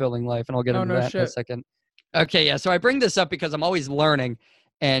makes a fulfilling life. And I'll get into that in a second. Okay, yeah. So I bring this up because I'm always learning,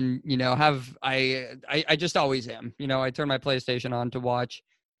 and I just always am. I turn my PlayStation on to watch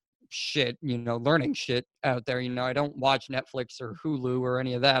shit, learning shit out there. I don't watch Netflix or Hulu or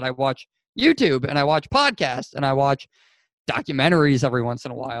any of that. I watch YouTube and I watch podcasts and I watch documentaries every once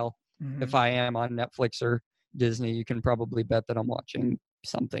in a while. Mm-hmm. If I am on Netflix or Disney, you can probably bet that I'm watching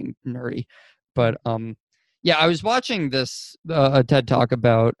something nerdy. But I was watching this a TED Talk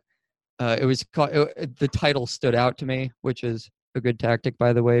about it was called, the title stood out to me, which is a good tactic,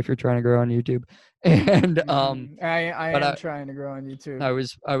 by the way, if you're trying to grow on YouTube. And I am trying to grow on YouTube.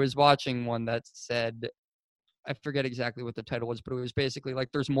 I was watching one that said, I forget exactly what the title was, but it was basically like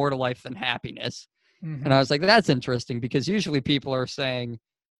there's more to life than happiness. Mm-hmm. And I was like, that's interesting, because usually people are saying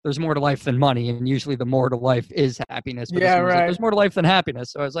there's more to life than money, and usually the more to life is happiness. But yeah, right. Like, there's more to life than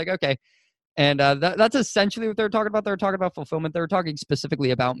happiness. So I was like, okay. And that's essentially what they're talking about. They're talking about fulfillment. They're talking specifically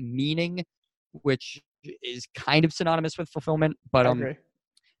about meaning, which is kind of synonymous with fulfillment. But I agree.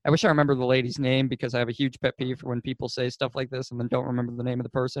 I wish I remember the lady's name, because I have a huge pet peeve for when people say stuff like this and then don't remember the name of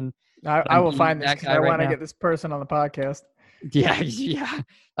the person. I will find this, because I want to get this person on the podcast. Yeah.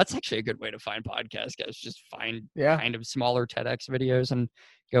 That's actually a good way to find podcasts, guys. Just find kind of smaller TEDx videos and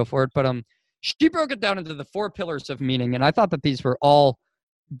go for it. But she broke it down into the 4 pillars of meaning, and I thought that these were all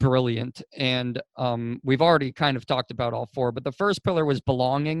brilliant. And we've already kind of talked about all 4. But the first pillar was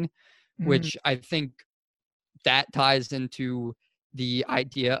belonging, which I think that ties into the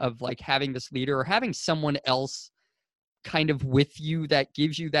idea of like having this leader or having someone else kind of with you that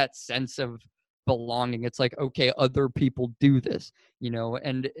gives you that sense of belonging. It's like, okay, other people do this,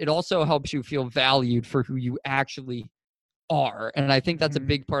 and it also helps you feel valued for who you actually are. And I think that's a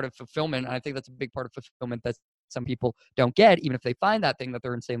big part of fulfillment. And I think that's a big part of fulfillment that some people don't get, even if they find that thing that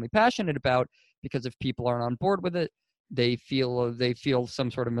they're insanely passionate about, because if people aren't on board with it, they feel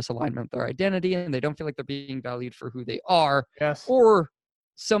some sort of misalignment with their identity, and they don't feel like they're being valued for who they are. Yes. Or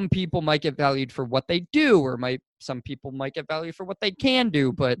some people might get valued for what they do, or some people might get valued for what they can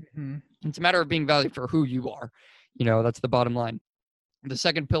do, but it's a matter of being valued for who you are. That's the bottom line. The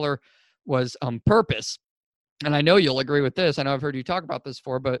second pillar was purpose. And I know you'll agree with this. I know I've heard you talk about this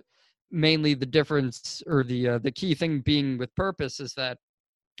before, but mainly the difference, or the key thing being with purpose, is that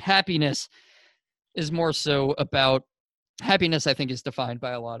happiness is more so about happiness. I think is defined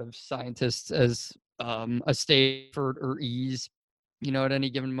by a lot of scientists as a state or ease, at any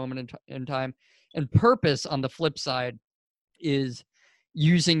given moment in time. And purpose, on the flip side, is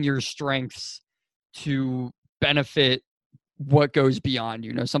using your strengths to benefit what goes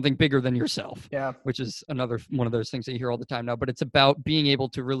beyond something bigger than yourself. Yeah. Which is another one of those things that you hear all the time now. But it's about being able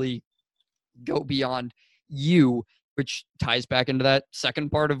to really go beyond you, which ties back into that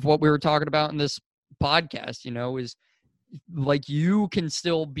second part of what we were talking about in this podcast, is like, you can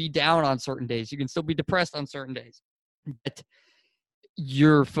still be down on certain days. You can still be depressed on certain days. But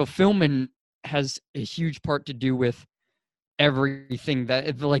your fulfillment has a huge part to do with everything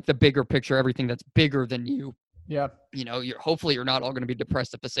that, like, the bigger picture, everything that's bigger than you. Yeah. Hopefully you're not all going to be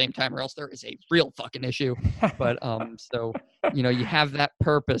depressed at the same time, or else there is a real fucking issue. But so you have that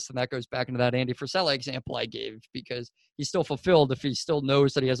purpose, and that goes back into that Andy Frisella example I gave, because he's still fulfilled if he still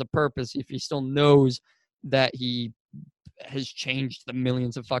knows that he has a purpose, if he still knows that he has changed the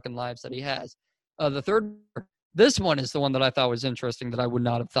millions of fucking lives that he has. The third, this one is the one that I thought was interesting, that I would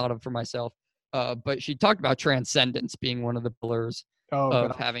not have thought of for myself. But she talked about transcendence being one of the pillars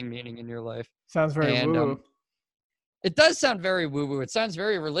of having meaning in your life. Sounds very woo-woo. It does sound very woo-woo. It sounds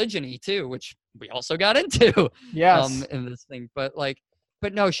very religion-y too, which we also got into in this thing. But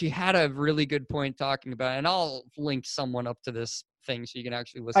no, she had a really good point talking about it. And I'll link someone up to this thing so you can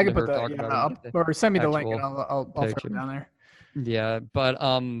actually listen to her talk about it. Or send me the link and I'll throw it down there. Yeah, but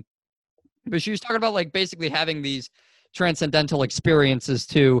she was talking about, like, basically having these transcendental experiences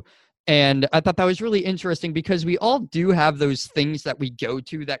too. And I thought that was really interesting, because we all do have those things that we go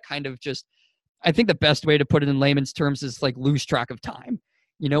to that kind of just, I think the best way to put it in layman's terms is like lose track of time.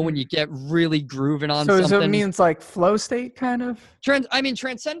 When you get really grooving on something. So it means like flow state kind of?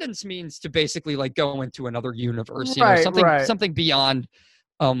 Transcendence means to basically like go into another universe, something beyond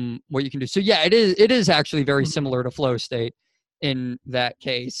what you can do. So yeah, it is actually very similar to flow state in that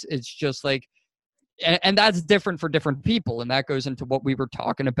case. It's just like, and that's different for different people. And that goes into what we were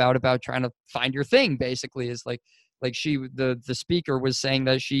talking about trying to find your thing, basically, is like the speaker was saying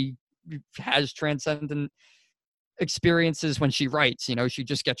that she has transcendent experiences when she writes. She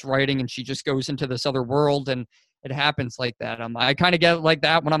just gets writing and she just goes into this other world, and it happens like that. I kind of get like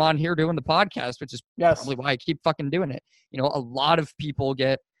that when I'm on here doing the podcast, which is probably why I keep fucking doing it. A lot of people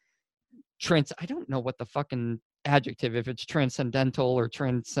get I don't know what the fucking adjective, if it's transcendental or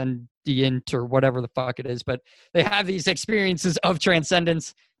transcendent or whatever the fuck it is, but they have these experiences of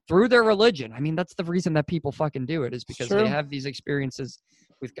transcendence through their religion. I mean, that's the reason that people fucking do it, is because they have these experiences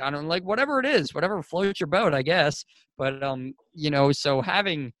with God, and like whatever it is, whatever floats your boat, I guess. But so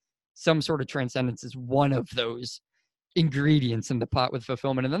having some sort of transcendence is one of those ingredients in the pot with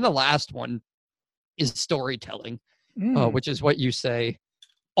fulfillment. And then the last one is storytelling, which is what you say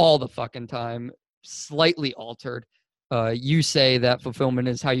all the fucking time, slightly altered. You say that fulfillment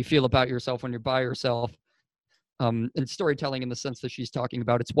is how you feel about yourself when you're by yourself. And storytelling in the sense that she's talking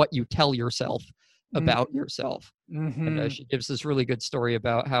about, it's what you tell yourself about yourself. And she gives this really good story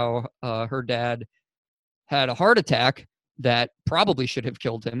about how her dad had a heart attack that probably should have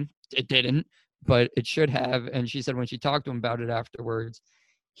killed him. It didn't, but it should have. And she said when she talked to him about it afterwards,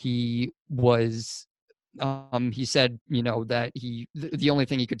 he said, that the only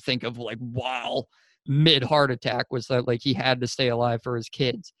thing he could think of, like, while mid heart attack, was that, like, he had to stay alive for his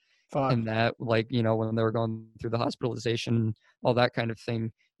kids. Fuck. And that, like, when they were going through the hospitalization, all that kind of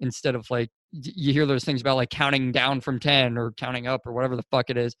thing, instead of, like, you hear those things about, like, counting down from 10 or counting up or whatever the fuck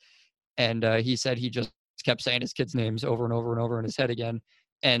it is. And he said he just kept saying his kids' names over and over and over in his head again.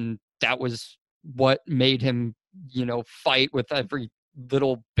 And that was what made him, fight with every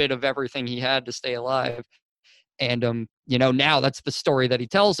little bit of everything he had to stay alive. And, now that's the story that he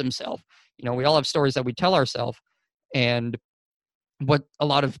tells himself. We all have stories that we tell ourselves. And what a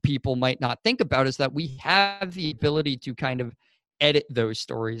lot of people might not think about is that we have the ability to kind of edit those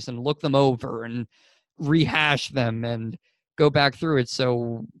stories and look them over and rehash them and go back through it.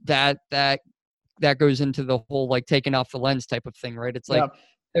 So that goes into the whole, like, taking off the lens type of thing, right? It's like,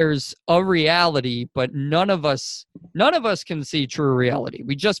 there's a reality, but none of us can see true reality.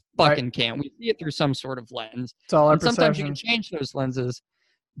 We just fucking can't. We see it through some sort of lens. It's all our and sometimes you can change those lenses,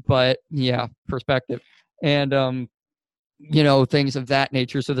 but yeah, perspective. And, things of that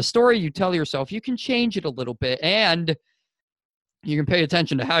nature. So the story you tell yourself, you can change it a little bit, and you can pay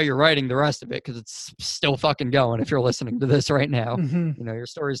attention to how you're writing the rest of it, because it's still fucking going if you're listening to this right now. Your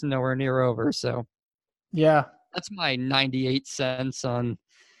story's nowhere near over. So yeah, that's my 98 cents on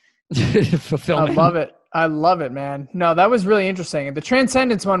fulfillment. I love it, man. No, that was really interesting. The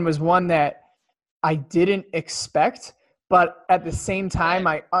transcendence one was one that I didn't expect, but at the same time,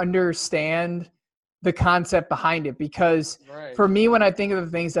 I understand the concept behind it, because for me, when I think of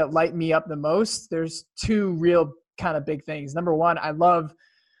the things that light me up the most, there's two real kind of big things. Number one, I love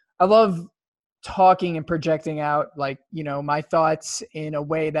talking and projecting out, like, my thoughts in a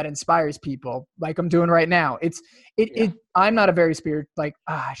way that inspires people, like I'm doing right now. I'm not a very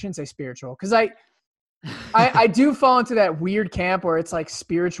I shouldn't say spiritual, because I do fall into that weird camp where it's like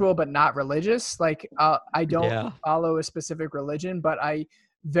spiritual but not religious. Like I don't follow a specific religion, but I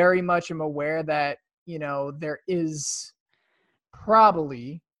very much am aware that there is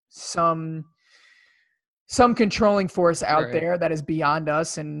probably some controlling force out there that is beyond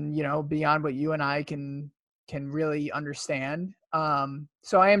us, and beyond what you and I can really understand.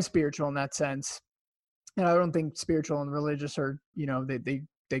 So I am spiritual in that sense, and I don't think spiritual and religious are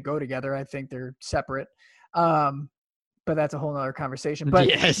they go together. I think they're separate. But that's a whole nother conversation. But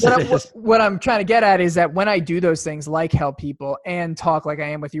what I'm trying to get at is that when I do those things, like help people and talk like I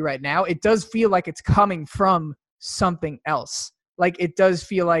am with you right now, it does feel like it's coming from something else. Like, it does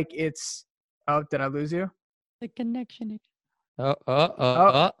feel like it's, oh, did I lose you? The connection. You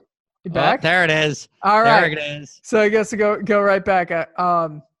back? There it is. All right. There it is. So I guess to go right back.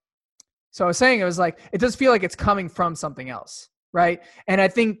 So I was saying, it was like, it does feel like it's coming from something else. Right. And I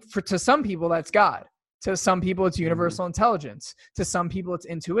think to some people, that's God. To some people, it's universal intelligence. To some people, it's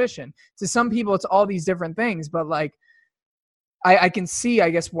intuition. To some people, it's all these different things. But like, I can see,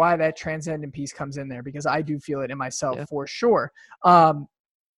 I guess, why that transcendent piece comes in there, because I do feel it in myself for sure. And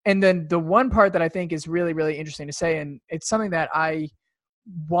then the one part that I think is really, really interesting to say, and it's something that I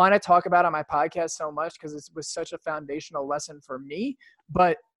want to talk about on my podcast so much because it was such a foundational lesson for me.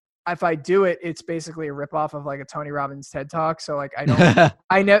 But if I do it, it's basically a ripoff of like a Tony Robbins TED Talk. So like, I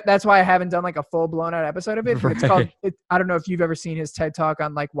know that's why I haven't done like a full blown out episode of it. But it's called, I don't know if you've ever seen his TED Talk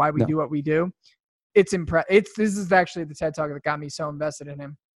on like why we do what we do. It's this is actually the TED Talk that got me so invested in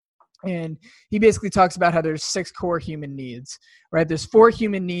him. And he basically talks about how there's 6 core human needs, right? There's 4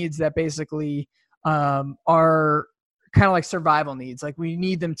 human needs that basically are kind of like survival needs. Like, we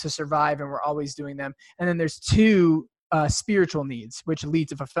need them to survive and we're always doing them. And then there's 2 spiritual needs, which lead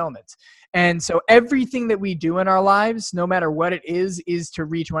to fulfillment. And so everything that we do in our lives, no matter what it is to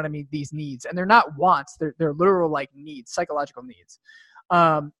reach one of these needs. And they're not wants, they're literal like needs, psychological needs.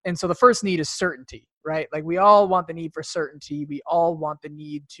 And so the first need is certainty, right? Like we all want the need for certainty. We all want the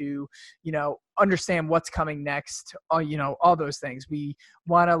need to, understand what's coming next, all those things. We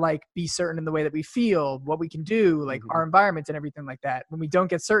want to like be certain in the way that we feel, what we can do, like our environment and everything like that. When we don't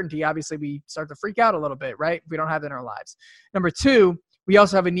get certainty, obviously we start to freak out a little bit, right? We don't have it in our lives. Number two, we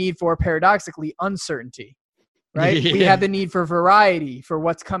also have a need for, paradoxically, uncertainty, right? We have the need for variety, for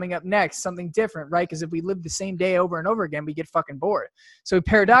what's coming up next, something different, right? Because if we live the same day over and over again, we get fucking bored. So we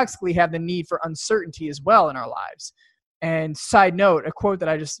paradoxically have the need for uncertainty as well in our lives. And side note, a quote that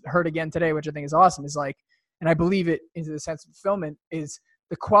I just heard again today, which I think is awesome, is like, and I believe it into the sense of fulfillment, is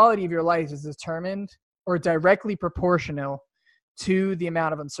the quality of your life is determined or directly proportional to the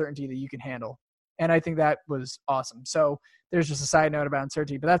amount of uncertainty that you can handle. And I think that was awesome. So there's just a side note about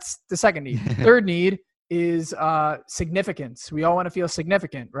uncertainty, but that's the second need. Third need is significance. We all want to feel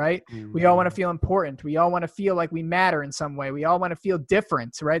significant, right? We all want to feel important. We all want to feel like we matter in some way. We all want to feel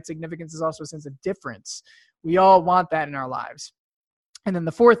different, right? Significance is also a sense of difference. We all want that in our lives. And then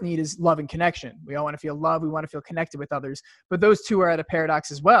the fourth need is love and connection. We all want to feel love. We want to feel connected with others. But those two are at a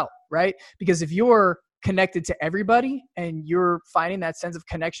paradox as well, right? Because if you're connected to everybody and you're finding that sense of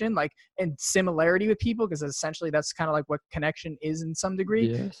connection, like, and similarity with people, because essentially that's kind of like what connection is in some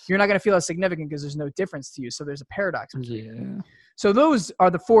degree, you're not going to feel as significant because there's no difference to you. So there's a paradox. So those are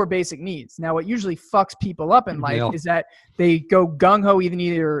the four basic needs. Now, what usually fucks people up in life is that they go gung-ho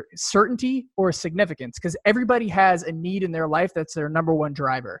either certainty or significance, because everybody has a need in their life that's their number one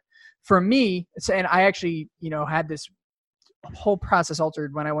driver. For me, and I actually, had this whole process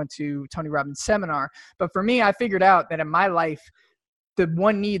altered when I went to Tony Robbins' seminar. But for me, I figured out that in my life, the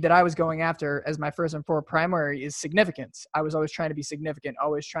one need that I was going after as my first and foremost primary is significance. I was always trying to be significant,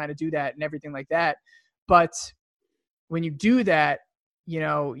 always trying to do that and everything like that. But when you do that,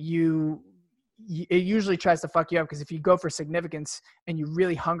 it usually tries to fuck you up, because if you go for significance and you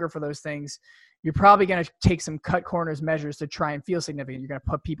really hunger for those things, you're probably going to take some cut corners measures to try and feel significant. You're going to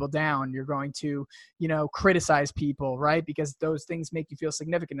put people down. You're going to, criticize people, right? Because those things make you feel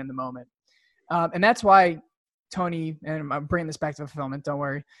significant in the moment. And that's why, Tony, and I'm bringing this back to fulfillment, don't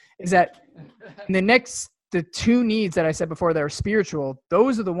worry, is that the two needs that I said before that are spiritual,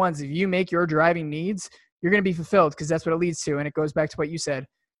 those are the ones, if you make your driving needs, you're going to be fulfilled, because that's what it leads to. And it goes back to what you said.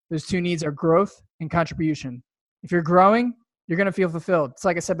 Those two needs are growth and contribution. If you're growing, you're going to feel fulfilled. It's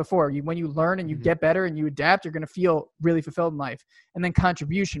like I said before, when you learn and you get better and you adapt, you're going to feel really fulfilled in life. And then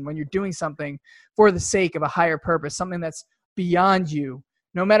contribution, when you're doing something for the sake of a higher purpose, something that's beyond you,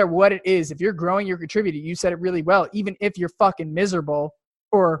 no matter what it is, if you're growing, you're contributing. You said it really well. Even if you're fucking miserable,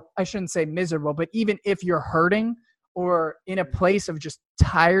 or I shouldn't say miserable, but even if you're hurting or in a place of just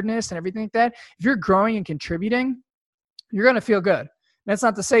tiredness and everything like that, if you're growing and contributing, you're going to feel good. That's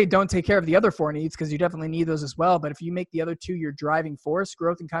not to say don't take care of the other four needs, because you definitely need those as well. But if you make the other two your driving force,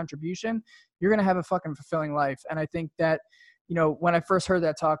 growth and contribution, you're going to have a fucking fulfilling life. And I think that, when I first heard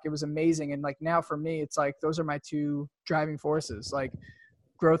that talk, it was amazing. And like now for me, it's like those are my two driving forces, like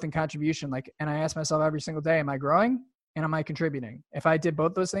growth and contribution. Like, and I ask myself every single day, am I growing and am I contributing? If I did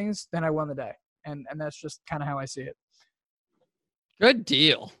both those things, then I won the day. And that's just kind of how I see it. Good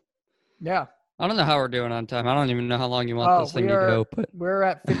deal. Yeah. I don't know how we're doing on time. I don't even know how long you want this thing to go. But we're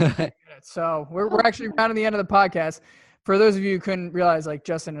at 50 minutes. So we're actually rounding the end of the podcast. For those of you who couldn't realize, like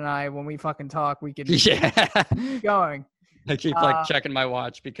Justin and I, when we fucking talk, we can keep going. I keep checking my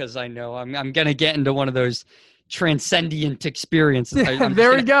watch because I know I'm going to get into one of those transcendent experiences.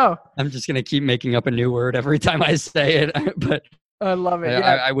 There we go. I'm just going to keep making up a new word every time I say it. But I love it.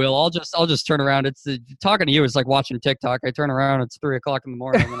 I will. I'll just turn around. It's talking to you is like watching TikTok. I turn around. It's 3:00 in the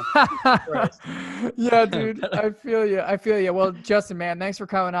morning. Yeah, dude. I feel you. Well, Justin, man, thanks for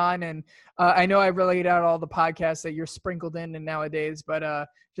coming on. And I know I relayed out all the podcasts that you're sprinkled in and nowadays, but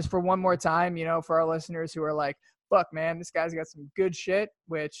just for one more time, for our listeners who are like, fuck, man, this guy's got some good shit,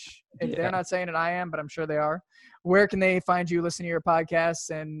 which if they're not saying it, I am, but I'm sure they are. Where can they find you, listen to your podcasts,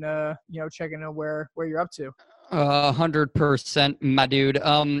 and, checking out where you're up to? 100%, my dude.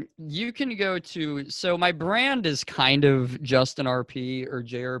 You can go to, so my brand is kind of Justin RP or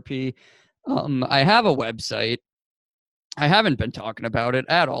JRP. I have a website. I haven't been talking about it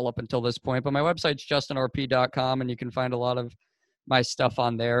at all up until this point, but my website's justinrp.com, and you can find a lot of my stuff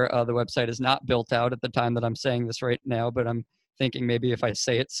on there. The website is not built out at the time that I'm saying this right now, but I'm thinking maybe if I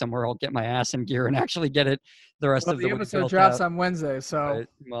say it somewhere, I'll get my ass in gear and actually get it the rest of the week. The episode drops on Wednesday, so.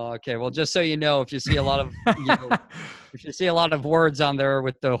 Well, okay. Well, just so you know, if you see a lot of, if you see a lot of words on there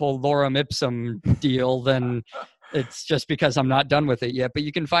with the whole lorem ipsum deal, then it's just because I'm not done with it yet. But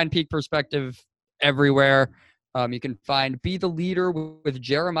you can find Peak Perspective everywhere. You can find Be the Leader with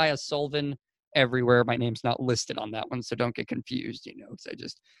Jeremiah Sullivan everywhere. My name's not listed on that one, so don't get confused, because I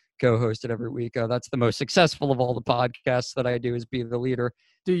just co-host it every week. That's the most successful of all the podcasts that I do, is Be the Leader.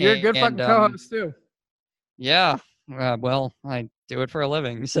 Dude, you're a good fucking co-host too. Yeah. Well, I do it for a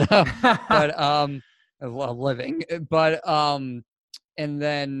living, so but a living. But and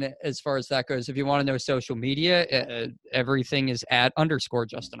then as far as that goes, if you want to know social media, everything is at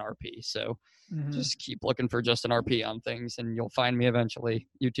 _JustinRP. So just keep looking for Justin RP on things, and you'll find me eventually.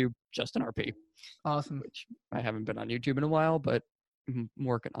 YouTube, Justin RP. Awesome. Which I haven't been on YouTube in a while, but I'm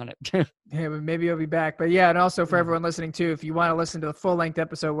working on it. Yeah, but maybe I'll be back. But yeah, and also for everyone listening too, if you want to listen to the full-length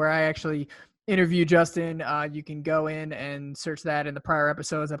episode where I actually interview Justin, you can go in and search that in the prior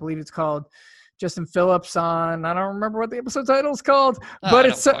episodes. I believe it's called Justin Phillips on, I don't remember what the episode title is called, but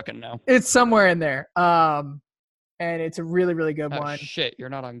it's somewhere in there. And it's a really, really good one. Shit, you're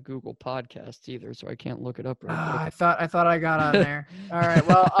not on Google Podcasts either, so I can't look it up. I thought I got on there. All right,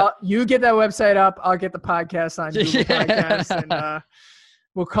 well, you get that website up. I'll get the podcast on Google Podcasts, and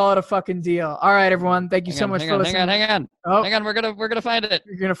we'll call it a fucking deal. All right, everyone. Thank you so much for listening. Hang on. Oh. Hang on. We're gonna find it.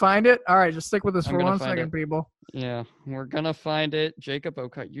 You're gonna find it? All right, just stick with us for 1 second, people. Yeah, we're gonna find it. Jacob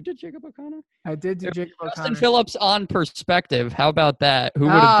O'Connor. You did Jacob O'Connor? I did do Jacob O'Connor. Justin Phillips on Perspective. How about that? Who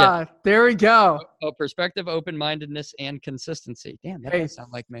would have guessed? There we go. Perspective, open-mindedness, and consistency. Damn, that does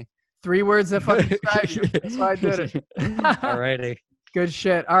sound like me. 3 words that fucking describe you. That's why I did it. Alrighty. Good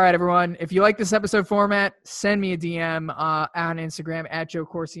shit. All right, everyone. If you like this episode format, send me a DM on Instagram at Joe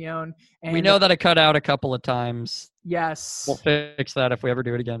Corcione. And we know that it cut out a couple of times. Yes. We'll fix that if we ever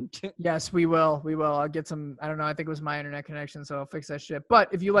do it again. Yes, we will. We will. I'll get some, I don't know, I think it was my internet connection, so I'll fix that shit. But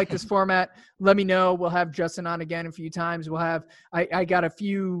if you like this format, let me know. We'll have Justin on again a few times. We'll have, I got a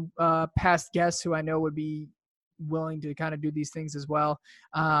few past guests who I know would be willing to kind of do these things as well.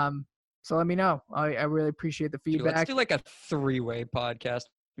 So let me know. I really appreciate the feedback. Dude, let's do like a 3-way podcast.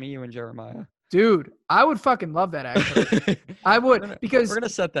 Me, you, and Jeremiah. Dude, I would fucking love that, actually. I would, because we're going to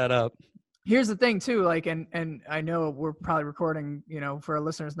set that up. Here's the thing too, like, and I know we're probably recording, for our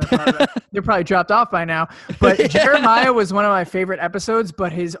listeners, they're probably dropped off by now, but Jeremiah was one of my favorite episodes,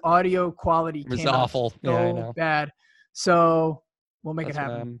 but his audio quality was awful. So I know. Bad. So we'll make it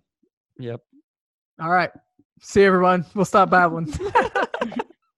happen. Yep. All right. See you, everyone. We'll stop babbling.